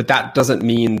 but that doesn't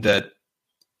mean that,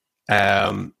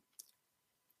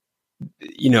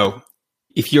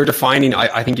 if you're defining,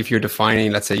 I think if you're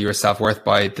defining, let's say, your self-worth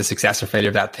by the success or failure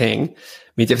of that thing,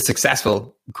 means if it's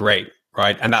successful, great,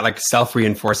 right? And that, like,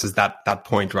 self-reinforces that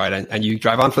point, right? And you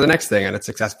drive on for the next thing and it's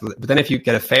successful. But then if you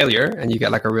get a failure and you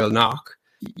get like a real knock,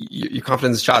 your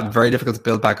confidence is shot. Very difficult to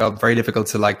build back up, very difficult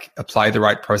to like apply the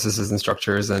right processes and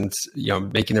structures and,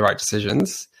 making the right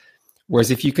decisions.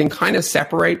 Whereas if you can kind of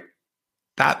separate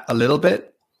that a little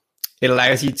bit, it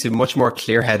allows you to much more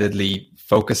clear-headedly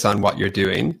focus on what you're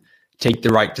doing, take the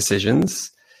right decisions,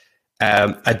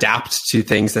 adapt to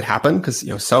things that happen, because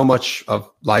so much of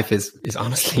life is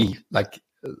honestly like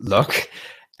luck.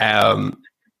 And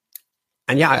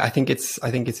yeah, I think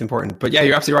it's important. But yeah,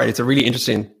 you're absolutely right. It's a really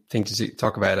interesting thing to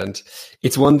talk about, and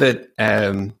it's one that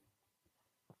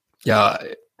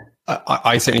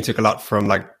I certainly took a lot from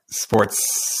like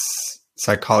sports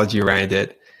psychology around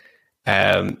it.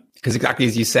 Because exactly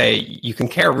as you say, you can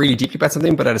care really deeply about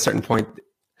something, but at a certain point,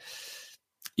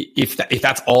 if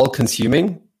that's all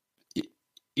consuming,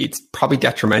 it's probably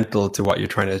detrimental to what you're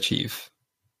trying to achieve.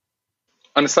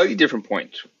 On a slightly different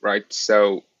point, right?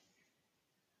 So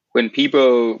when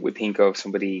people would think of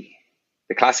somebody,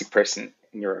 the classic person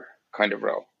in your kind of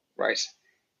role, right?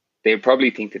 They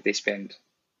probably think that they spend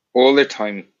all their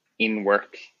time in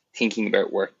work, thinking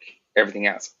about work, everything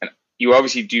else. And you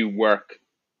obviously do work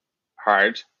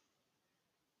hard,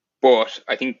 but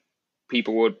I think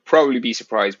people would probably be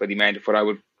surprised by the amount of what I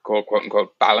would call, quote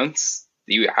unquote, balance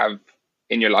that you have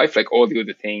in your life, like all the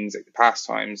other things, like the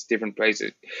pastimes, different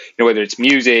places, whether it's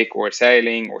music or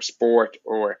sailing or sport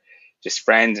or just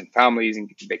friends and families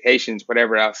and vacations,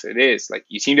 whatever else it is. Like,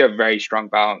 you seem to have a very strong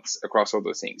balance across all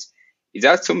those things. Is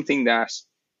that something that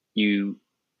you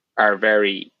are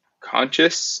very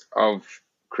conscious of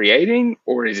creating,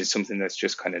 or is it something that's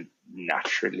just kind of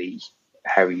naturally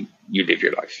how you live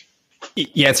your life?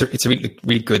 Yeah, it's a really,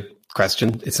 really good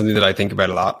question. It's something that I think about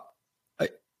a lot.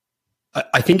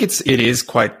 I think it is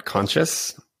quite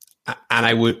conscious, and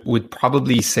I would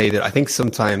probably say that I think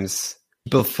sometimes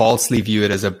people falsely view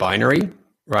it as a binary,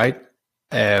 right?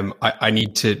 I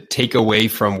need to take away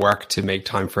from work to make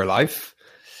time for life.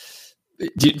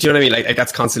 Do you know what I mean? Like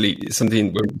that's constantly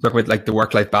something we're talking about, like the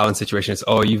work-life balance situation. It's,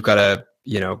 oh, you've got to,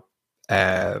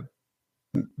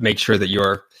 make sure that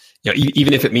you're,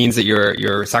 even if it means that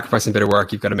you're sacrificing a bit of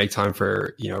work, you've got to make time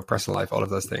for, personal life, all of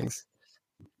those things.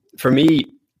 For me,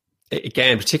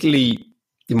 again, particularly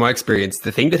in my experience,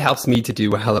 the thing that helps me to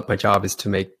do well at my job is to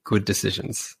make good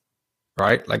decisions,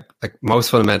 right? Like most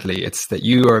fundamentally, it's that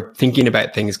you are thinking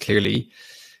about things clearly.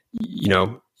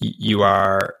 You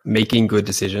are making good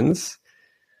decisions.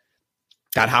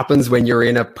 That happens when you're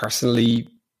in a personally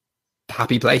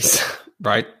happy place,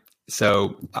 right?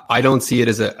 So I don't see it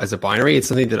as a binary. It's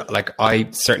something that like I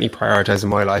certainly prioritize in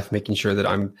my life, making sure that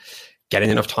I'm getting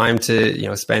enough time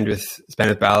to spend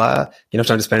with Bella, enough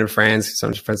time to spend with friends,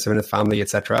 spend with family,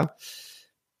 etc.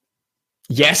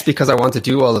 Yes, because I want to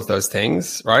do all of those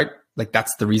things, right? Like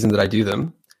that's the reason that I do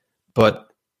them. But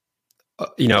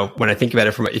when I think about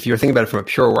it if you're thinking about it from a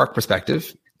pure work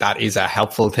perspective, that is a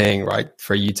helpful thing, right?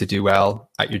 For you to do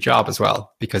well at your job as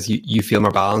well, because you feel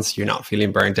more balanced. You're not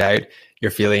feeling burnt out.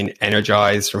 You're feeling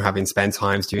energized from having spent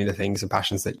times doing the things and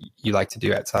passions that you like to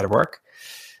do outside of work.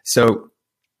 So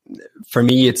for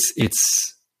me,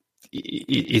 it's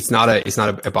not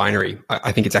a binary.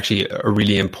 I think it's actually a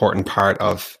really important part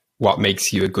of what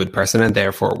makes you a good person, and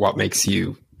therefore what makes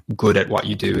you good at what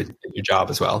you do at your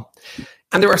job as well.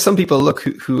 And there are some people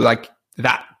who like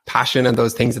that passion and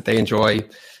those things that they enjoy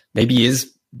maybe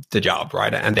is the job,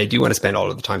 right? And they do want to spend all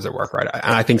of the times at work, right?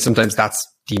 And I think sometimes that's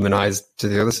demonized to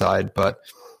the other side, but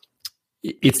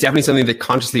it's definitely something that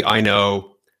consciously I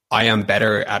know I am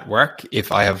better at work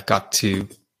if I have got to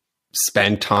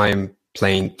spend time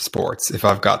playing sports, if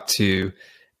I've got to,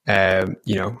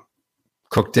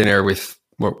 cook dinner with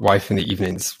my wife in the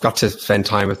evenings, got to spend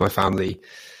time with my family.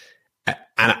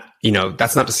 And,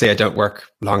 that's not to say I don't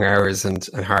work long hours and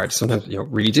hard. Sometimes,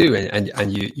 really do. And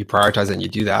you prioritize it and you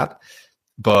do that.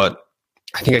 But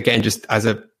I think, again, just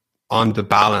on the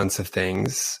balance of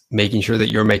things, making sure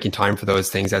that you're making time for those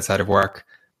things outside of work,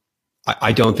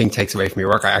 I don't think takes away from your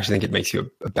work. I actually think it makes you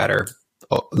a better,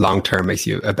 long-term, makes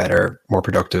you a better, more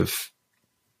productive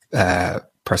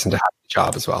person to have a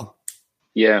job as well.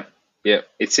 Yeah. I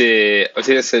would say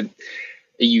that's a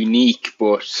unique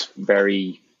but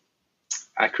very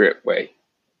accurate way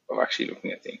of actually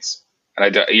looking at things.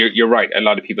 And you're right. A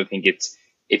lot of people think it's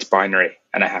binary,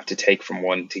 and I have to take from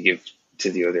one to give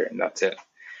to the other, and that's it.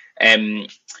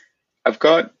 I've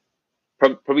got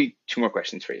probably two more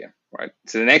questions for you. Right.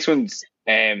 So the next one's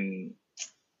perhaps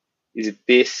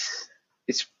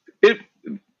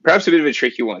a bit of a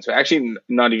tricky one. So actually,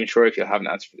 not even sure if you'll have an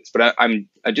answer for this, but I'm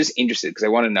just interested because I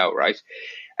want to know. Right.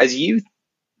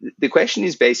 The question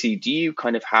is basically, do you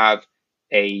kind of have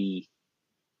a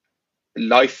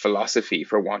life philosophy,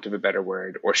 for want of a better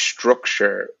word, or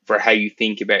structure for how you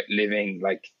think about living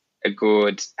like a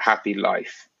good, happy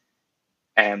life?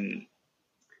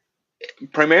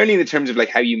 Primarily in the terms of like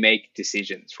how you make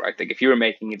decisions, right? Like if you were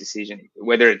making a decision,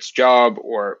 whether it's job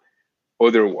or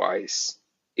otherwise,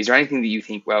 is there anything that you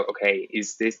think, well, okay,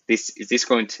 is this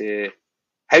going to,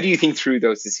 how do you think through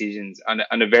those decisions on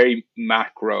a very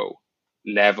macro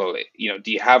level?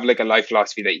 Do you have like a life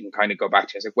philosophy that you can kind of go back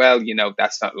to? It's like, well,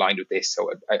 that's not aligned with this,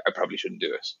 so I probably shouldn't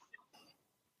do it.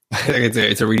 I think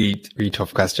it's a really, really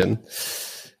tough question,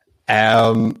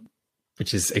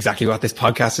 which is exactly what this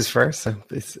podcast is for. So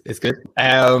it's good.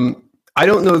 I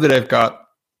don't know that I've got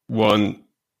one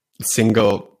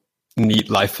single neat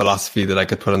life philosophy that I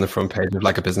could put on the front page of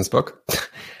like a business book.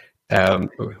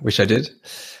 Wish I did,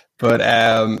 but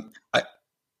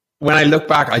when I look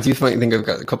back, I do think I've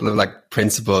got a couple of like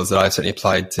principles that I've certainly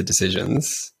applied to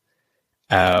decisions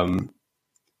that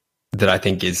I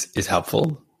think is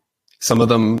helpful. Some of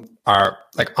them are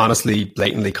like honestly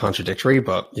blatantly contradictory,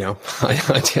 but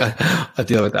I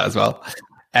deal with that as well.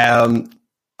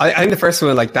 I think the first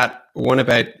one, like that one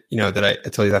about, that I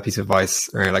told you that piece of advice,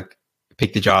 or like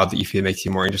pick the job that you feel makes you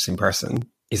a more interesting person,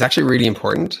 is actually really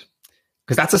important,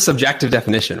 because that's a subjective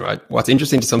definition, right? What's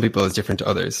interesting to some people is different to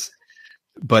others.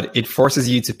 But it forces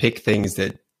you to pick things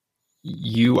that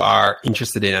you are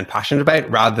interested in and passionate about,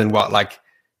 rather than what like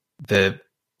the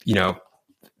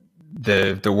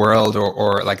world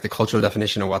or like the cultural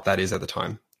definition of what that is at the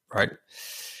time, right?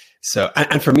 So,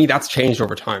 and for me, that's changed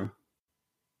over time.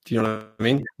 Do you know what I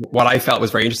mean? What I felt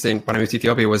was very interesting when I moved to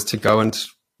Ethiopia was to go and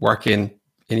work in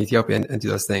Ethiopia and do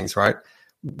those things, right?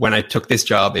 When I took this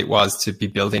job, it was to be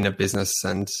building a business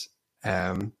and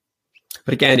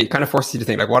But again, it kind of forces you to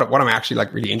think like, what am I actually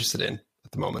like really interested in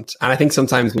at the moment? And I think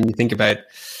sometimes when you think about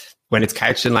when it's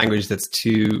couched in language that's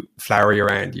too flowery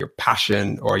around your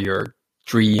passion or your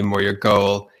dream or your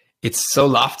goal, it's so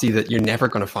lofty that you're never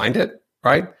going to find it,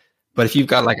 right? But if you've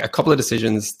got like a couple of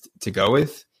decisions to go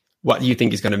with, what you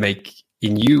think is going to make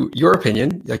in your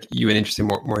opinion, like you an interesting,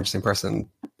 more interesting person,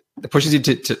 it pushes you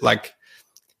to like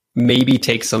maybe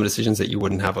take some decisions that you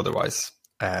wouldn't have otherwise.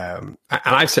 And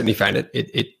I've certainly found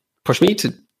it pushed me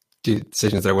to do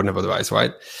decisions that I wouldn't have otherwise,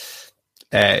 right?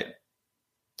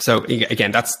 So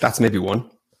again, that's maybe one.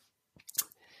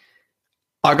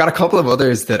 I've got a couple of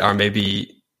others that are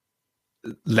maybe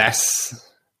less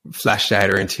fleshed out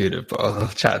or intuitive, but I'll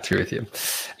chat through with you.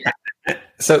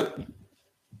 So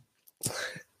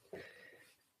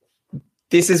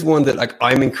this is one that like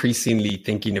I'm increasingly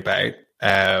thinking about.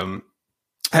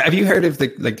 Have you heard of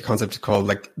the concept called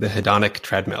like the hedonic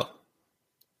treadmill?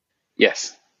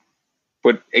 Yes,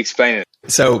 but explain it.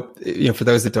 So, for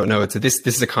those that don't know it, so this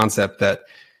is a concept that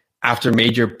after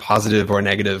major positive or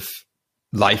negative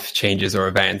life changes or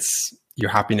events, your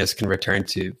happiness can return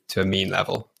to a mean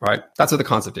level, right? That's what the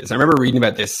concept is. I remember reading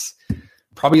about this,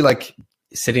 probably like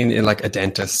sitting in like a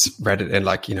dentist, read it in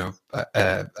like,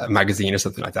 a magazine or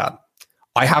something like that.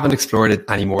 I haven't explored it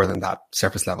any more than that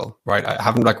surface level, right? I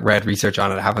haven't like read research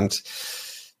on it. I haven't,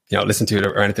 listened to it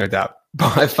or anything like that.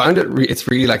 But I found it's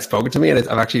really like spoken to me, and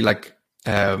I've actually like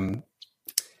thought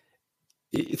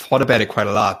about it quite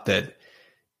a lot.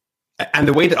 And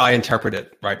the way that I interpret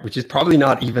it, right, which is probably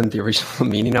not even the original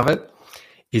meaning of it,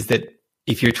 is that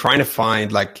if you're trying to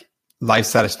find like life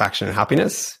satisfaction and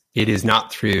happiness, it is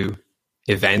not through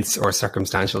events or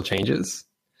circumstantial changes.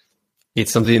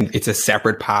 It's a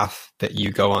separate path that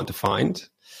you go on to find.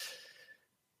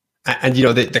 And,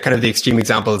 the kind of the extreme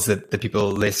examples that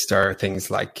people list are things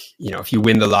like, if you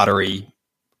win the lottery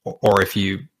or if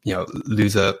you,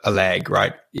 lose a leg,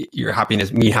 right? Your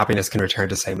happiness can return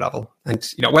to the same level. And,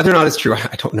 whether or not it's true,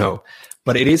 I don't know.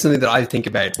 But it is something that I think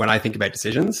about when I think about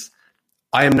decisions.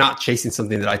 I am not chasing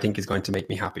something that I think is going to make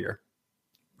me happier,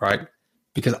 right?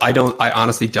 Because I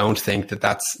honestly don't think that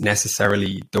that's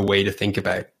necessarily the way to think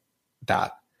about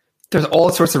that. There's all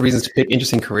sorts of reasons to pick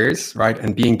interesting careers, right?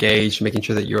 And be engaged, making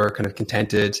sure that you're kind of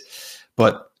contented.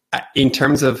 But in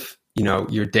terms of,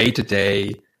 your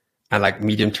day-to-day and like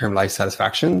medium-term life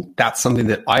satisfaction, that's something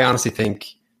that I honestly think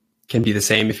can be the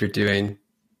same if you're doing,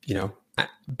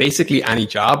 basically any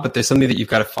job, but there's something that you've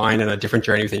got to find in a different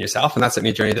journey within yourself. And that's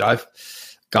certainly a journey that I've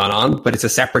gone on, but it's a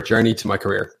separate journey to my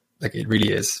career. Like it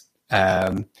really is.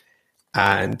 And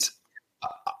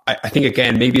I think,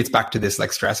 again, maybe it's back to this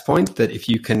like stress point that if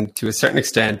you can, to a certain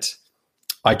extent,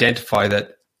 identify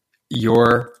that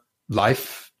your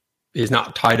life is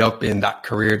not tied up in that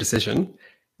career decision,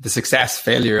 the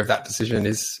failure of that decision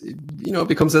is,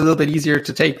 becomes a little bit easier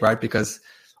to take, right? Because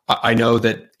I know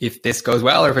that if this goes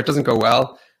well or if it doesn't go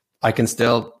well, I can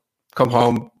still come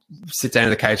home, sit down on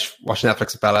the couch, watch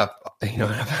Netflix with Bella,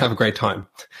 have a great time,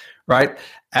 right?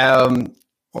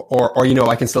 Or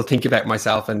I can still think about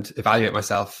myself and evaluate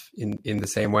myself in the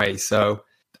same way. So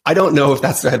I don't know if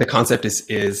that's how the concept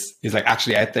is like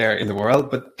actually out there in the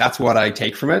world, but that's what I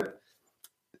take from it.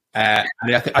 And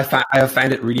I have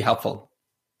found it really helpful.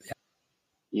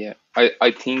 Yeah,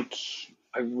 I think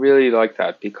I really like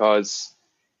that because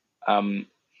I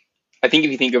think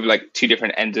if you think of like two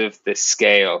different ends of the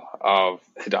scale of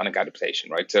hedonic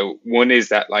adaptation, right? So one is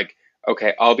that like,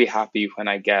 okay, I'll be happy when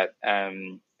I get a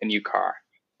new car.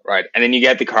 Right. And then you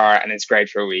get the car and it's great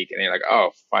for a week and you're like,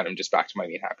 oh, fine, I'm just back to my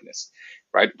mean happiness.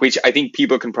 Right. Which I think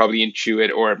people can probably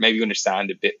intuit or maybe understand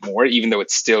a bit more, even though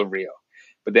it's still real.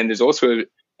 But then there's also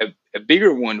a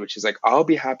bigger one, which is like, I'll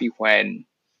be happy when,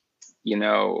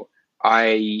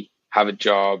 I have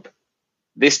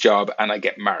this job and I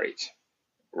get married.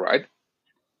 Right.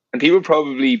 And people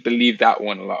probably believe that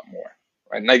one a lot more.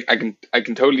 Right. And I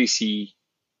can totally see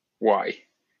why.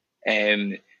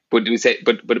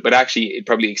 But actually, it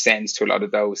probably extends to a lot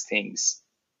of those things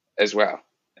as well.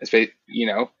 And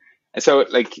so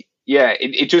like, yeah,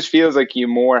 it just feels like you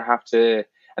more have to.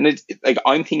 And it's like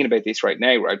I'm thinking about this right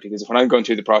now, right? Because when I'm going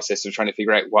through the process of trying to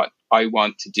figure out what I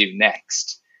want to do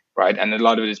next, right? And a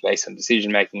lot of it is based on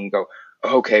decision making. You go,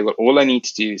 okay, well, all I need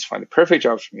to do is find the perfect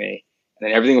job for me, and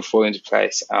then everything will fall into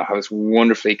place. And I'll have this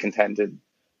wonderfully contented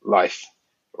life,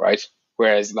 right?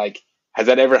 Whereas, like, has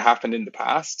that ever happened in the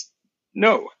past?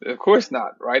 No, of course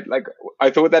not, right? Like I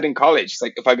thought that in college. It's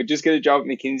like if I could just get a job at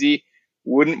McKinsey,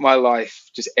 wouldn't my life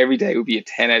just every day would be a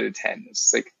 10 out of 10?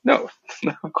 It's like, no,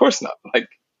 of course not. Like,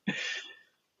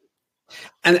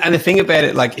 and the thing about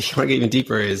it, like if you want to get even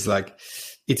deeper, is like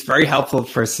it's very helpful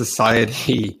for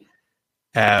society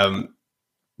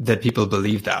that people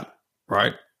believe that,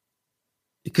 right?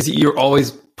 Because you're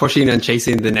always pushing and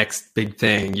chasing the next big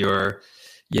thing. You're,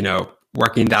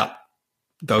 working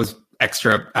those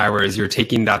extra hours. You're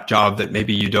taking that job that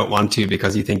maybe you don't want to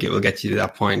because you think it will get you to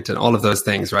that point, and all of those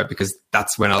things, right? Because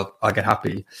that's when I'll get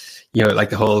happy. Like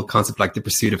the whole concept, like the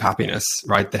pursuit of happiness,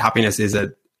 right? That happiness is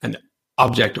an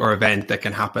object or event that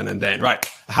can happen, and then, right,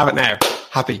 I have it now,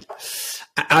 happy.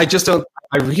 And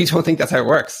I really don't think that's how it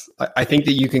works. I think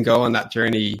that you can go on that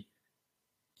journey,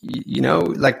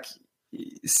 like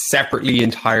separately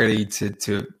entirely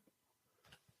to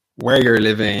where you're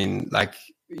living, like,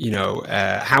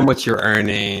 how much you're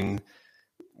earning,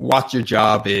 what your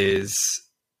job is.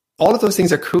 All of those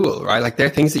things are cool, right? Like, they're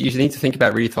things that you need to think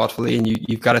about really thoughtfully, and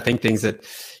you've got to think things that,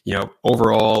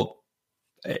 overall,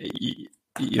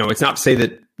 it's not to say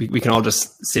that we can all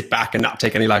just sit back and not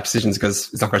take any life decisions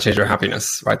because it's not going to change our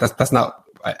happiness, right? That's not,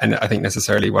 and I think,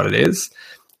 necessarily what it is.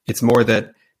 It's more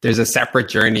that there's a separate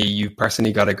journey you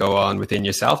personally got to go on within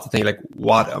yourself to think, like,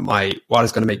 what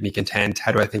is going to make me content?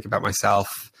 How do I think about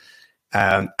myself?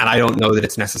 And I don't know that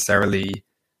it's necessarily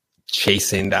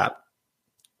chasing that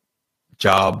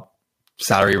job,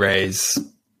 salary raise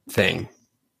thing.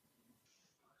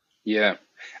 Yeah.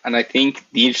 And I think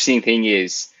the interesting thing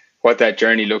is what that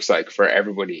journey looks like for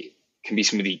everybody can be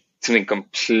something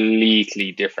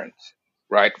completely different,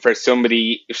 right? For some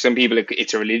people,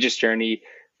 it's a religious journey.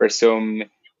 For some,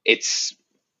 it's,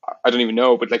 I don't even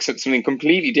know, but like something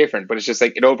completely different. But it's just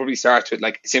like, it all probably starts with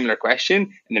like a similar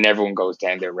question, and then everyone goes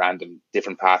down their random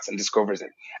different paths and discovers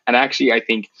it. And actually, I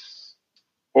think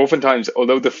oftentimes,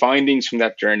 although the findings from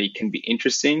that journey can be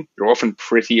interesting, they're often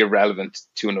pretty irrelevant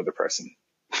to another person.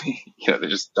 They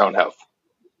just don't help.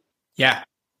 Yeah.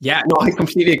 Yeah. No, I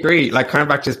completely agree. Like, kind of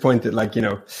back to this point that, like,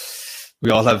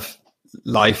 we all have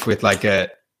life with like an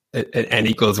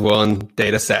n=1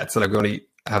 data set. So like, we only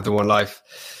have the one life.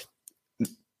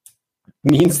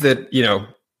 Means that,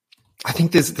 I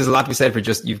think there's a lot to be said for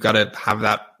just, you've got to have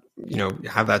that,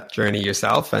 have that journey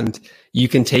yourself, and you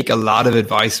can take a lot of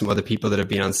advice from other people that have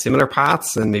been on similar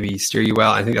paths and maybe steer you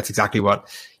well. I think that's exactly what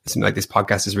something like this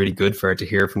podcast is really good for, to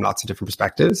hear from lots of different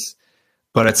perspectives.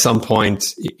 But at some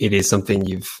point, it is something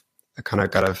you've kind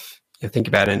of got to think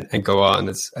about and go on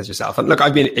as yourself. And look,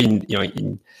 I've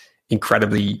been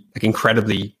incredibly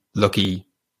lucky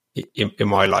in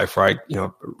my life, right?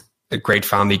 A great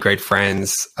family, great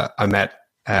friends. I met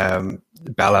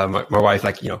Bella, my wife,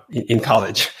 like, in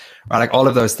college, right? Like, all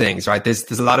of those things, right?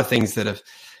 There's a lot of things that have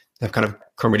kind of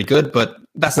come really good, but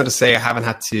that's not to say I haven't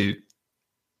had to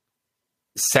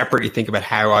separately think about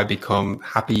how I become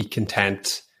happy,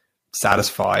 content,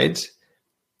 satisfied.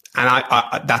 And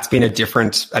I that's been a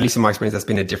different, at least in my experience, that's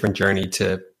been a different journey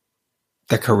to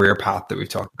the career path that we've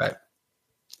talked about.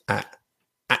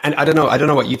 And I don't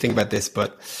know what you think about this,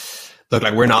 but look,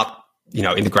 like, we're not,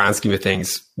 in the grand scheme of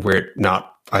things, we're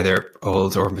not either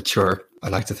old or mature, I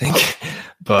like to think.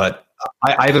 But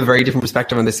I have a very different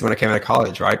perspective on this when I came out of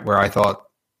college, right? Where I thought,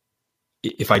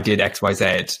 if I did X, Y,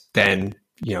 Z, then,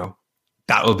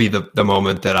 that will be the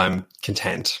moment that I'm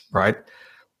content, right?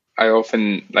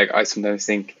 I sometimes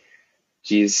think,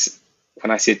 geez,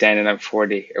 when I sit down and I'm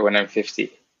 40 or when I'm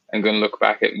 50, I'm going to look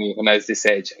back at me when I was this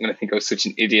age. I'm going to think I was such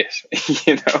an idiot,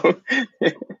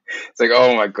 It's like,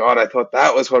 oh my God, I thought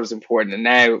that was what was important. And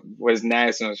now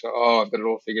so much, I've got it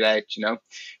all figured out, But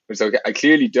it's okay. I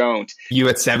clearly don't. You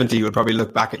at 70 would probably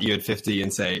look back at you at 50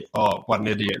 and say, oh, what an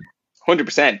idiot.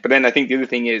 100%. But then I think the other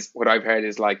thing is, what I've heard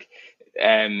is like,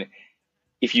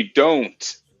 if you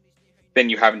don't, then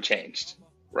you haven't changed,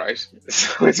 right?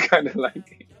 So it's kind of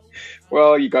like,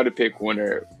 well, you got to pick one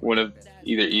of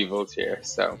either evils here.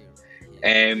 So,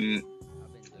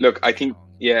 look, I think,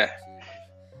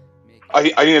 I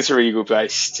think that's a really good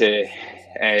place to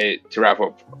wrap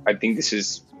up. I think this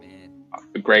is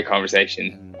a great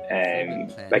conversation,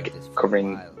 like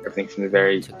covering everything from the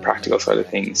very practical side of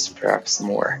things, perhaps the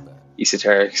more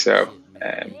esoteric. So,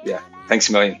 thanks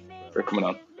a million for coming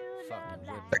on.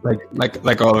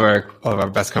 Like all of our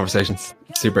best conversations.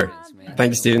 Super.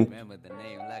 Thank you, Stephen.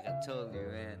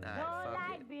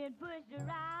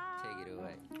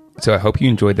 So I hope you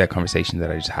enjoyed that conversation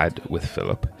that I just had with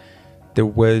Philip. There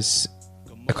was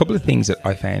a couple of things that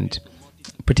I found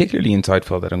particularly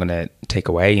insightful that I'm going to take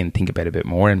away and think about a bit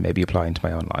more and maybe apply into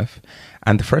my own life.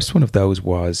 And the first one of those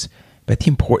was about the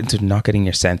importance of not getting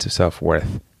your sense of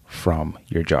self-worth from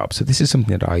your job. So this is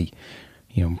something that I,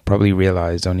 probably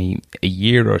realized only a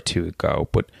year or two ago.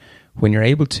 But when you're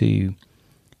able to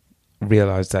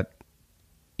realize that,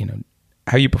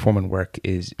 how you perform in work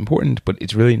is important, but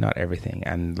it's really not everything.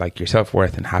 And like, your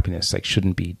self-worth and happiness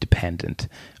shouldn't be dependent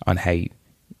on how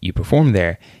you perform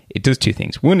there. It does two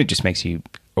things. One, it just makes you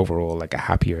overall like a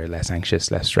happier, less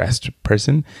anxious, less stressed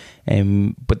person.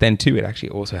 But then too, it actually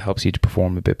also helps you to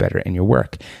perform a bit better in your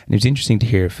work. And it was interesting to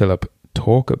hear Philip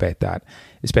talk about that,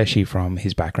 especially from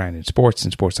his background in sports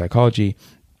and sports psychology,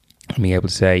 and being able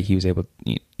to say he was able,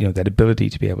 that ability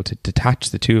to be able to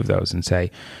detach the two of those and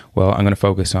say, well, I'm going to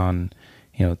focus on,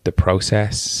 the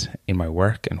process in my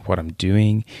work and what I'm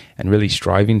doing and really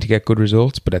striving to get good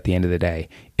results. But at the end of the day,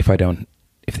 if they don't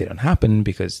happen,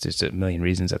 because there's a million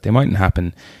reasons that they mightn't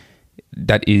happen,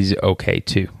 that is okay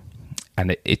too.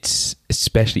 And it's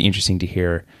especially interesting to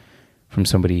hear from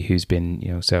somebody who's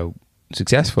been, so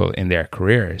successful in their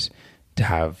careers to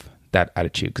have that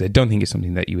attitude, because I don't think it's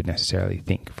something that you would necessarily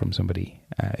think from somebody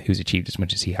who's achieved as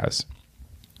much as he has.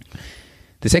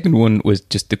 The second one was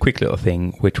just the quick little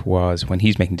thing, which was when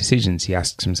he's making decisions, he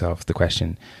asks himself the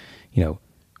question,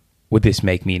 would this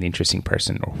make me an interesting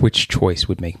person, or which choice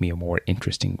would make me a more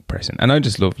interesting person? And I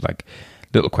just love like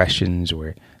little questions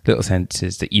or little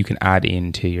sentences that you can add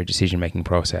into your decision-making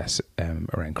process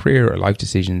around career or life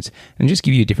decisions, and just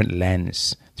give you a different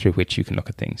lens through which you can look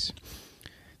at things.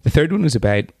 The third one was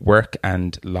about work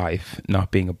and life not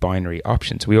being a binary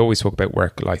option. So we always talk about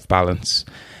work-life balance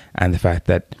and the fact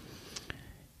that,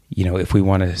 if we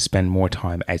want to spend more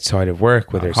time outside of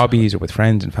work, whether it's hobbies or with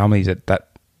friends and families, that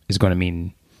is going to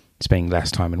mean spending less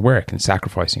time in work and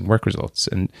sacrificing work results.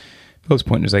 And Phil's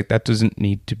point was like, that doesn't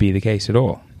need to be the case at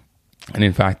all. And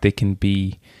in fact, they can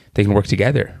work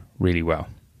together really well.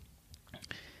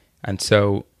 And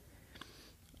so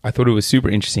I thought it was super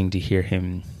interesting to hear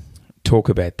him talk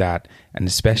about that, and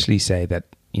especially say that,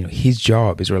 his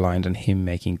job is reliant on him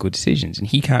making good decisions, and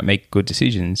he can't make good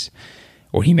decisions,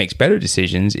 or he makes better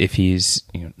decisions if he's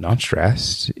not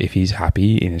stressed, if he's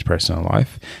happy in his personal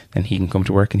life. Then he can come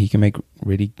to work and he can make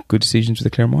really good decisions with a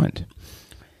clear mind.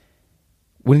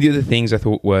 One of the other things I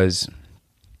thought was,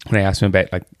 when I asked him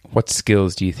about like, what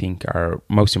skills do you think are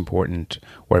most important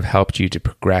or have helped you to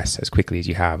progress as quickly as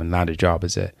you have and land a job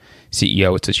as a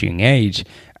CEO at such a young age,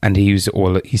 and he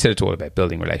said it's all about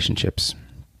building relationships.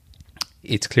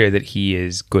 It's clear that he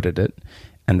is good at it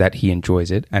and that he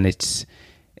enjoys it, and it's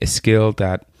a skill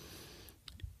that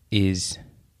is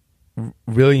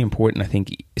really important, I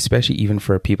think, especially even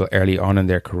for people early on in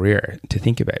their career to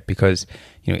think about, because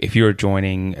if you're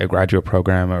joining a graduate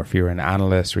program, or if you're an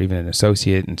analyst or even an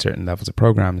associate in certain levels of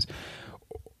programs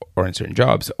or in certain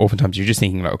jobs, oftentimes you're just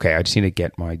thinking like, okay, I just need to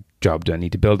get my job done. I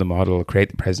need to build a model, create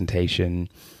the presentation,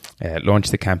 launch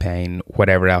the campaign,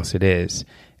 whatever else it is.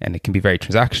 And it can be very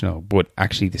transactional, but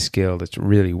actually the skill that's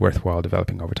really worthwhile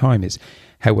developing over time is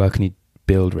how well can you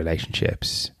build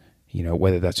relationships,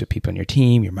 whether that's with people on your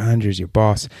team, your managers, your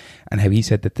boss. And how he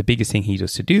said that the biggest thing he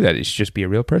does to do that is just be a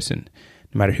real person,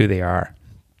 no matter who they are.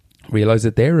 Realize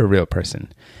that they're a real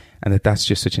person, and that's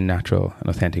just such a natural and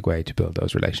authentic way to build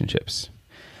those relationships.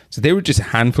 So they were just a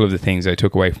handful of the things I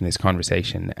took away from this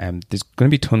conversation. There's going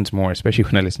to be tons more, especially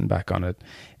when I listen back on it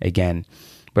again.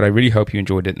 But I really hope you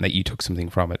enjoyed it and that you took something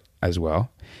from it as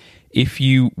well. If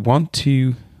you want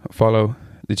to follow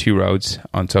the Two Roads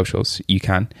on socials, you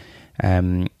can.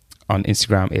 On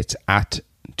Instagram, it's at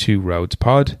Two Roads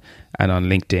Pod. And on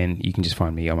LinkedIn, you can just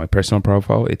find me on my personal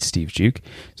profile. It's Steve Duke.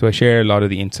 So I share a lot of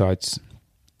the insights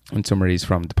and summaries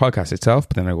from the podcast itself,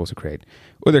 but then I also create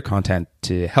other content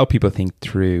to help people think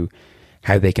through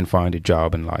how they can find a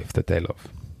job in life that they love.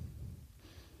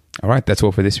 All right, that's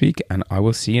all for this week, and I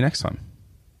will see you next time.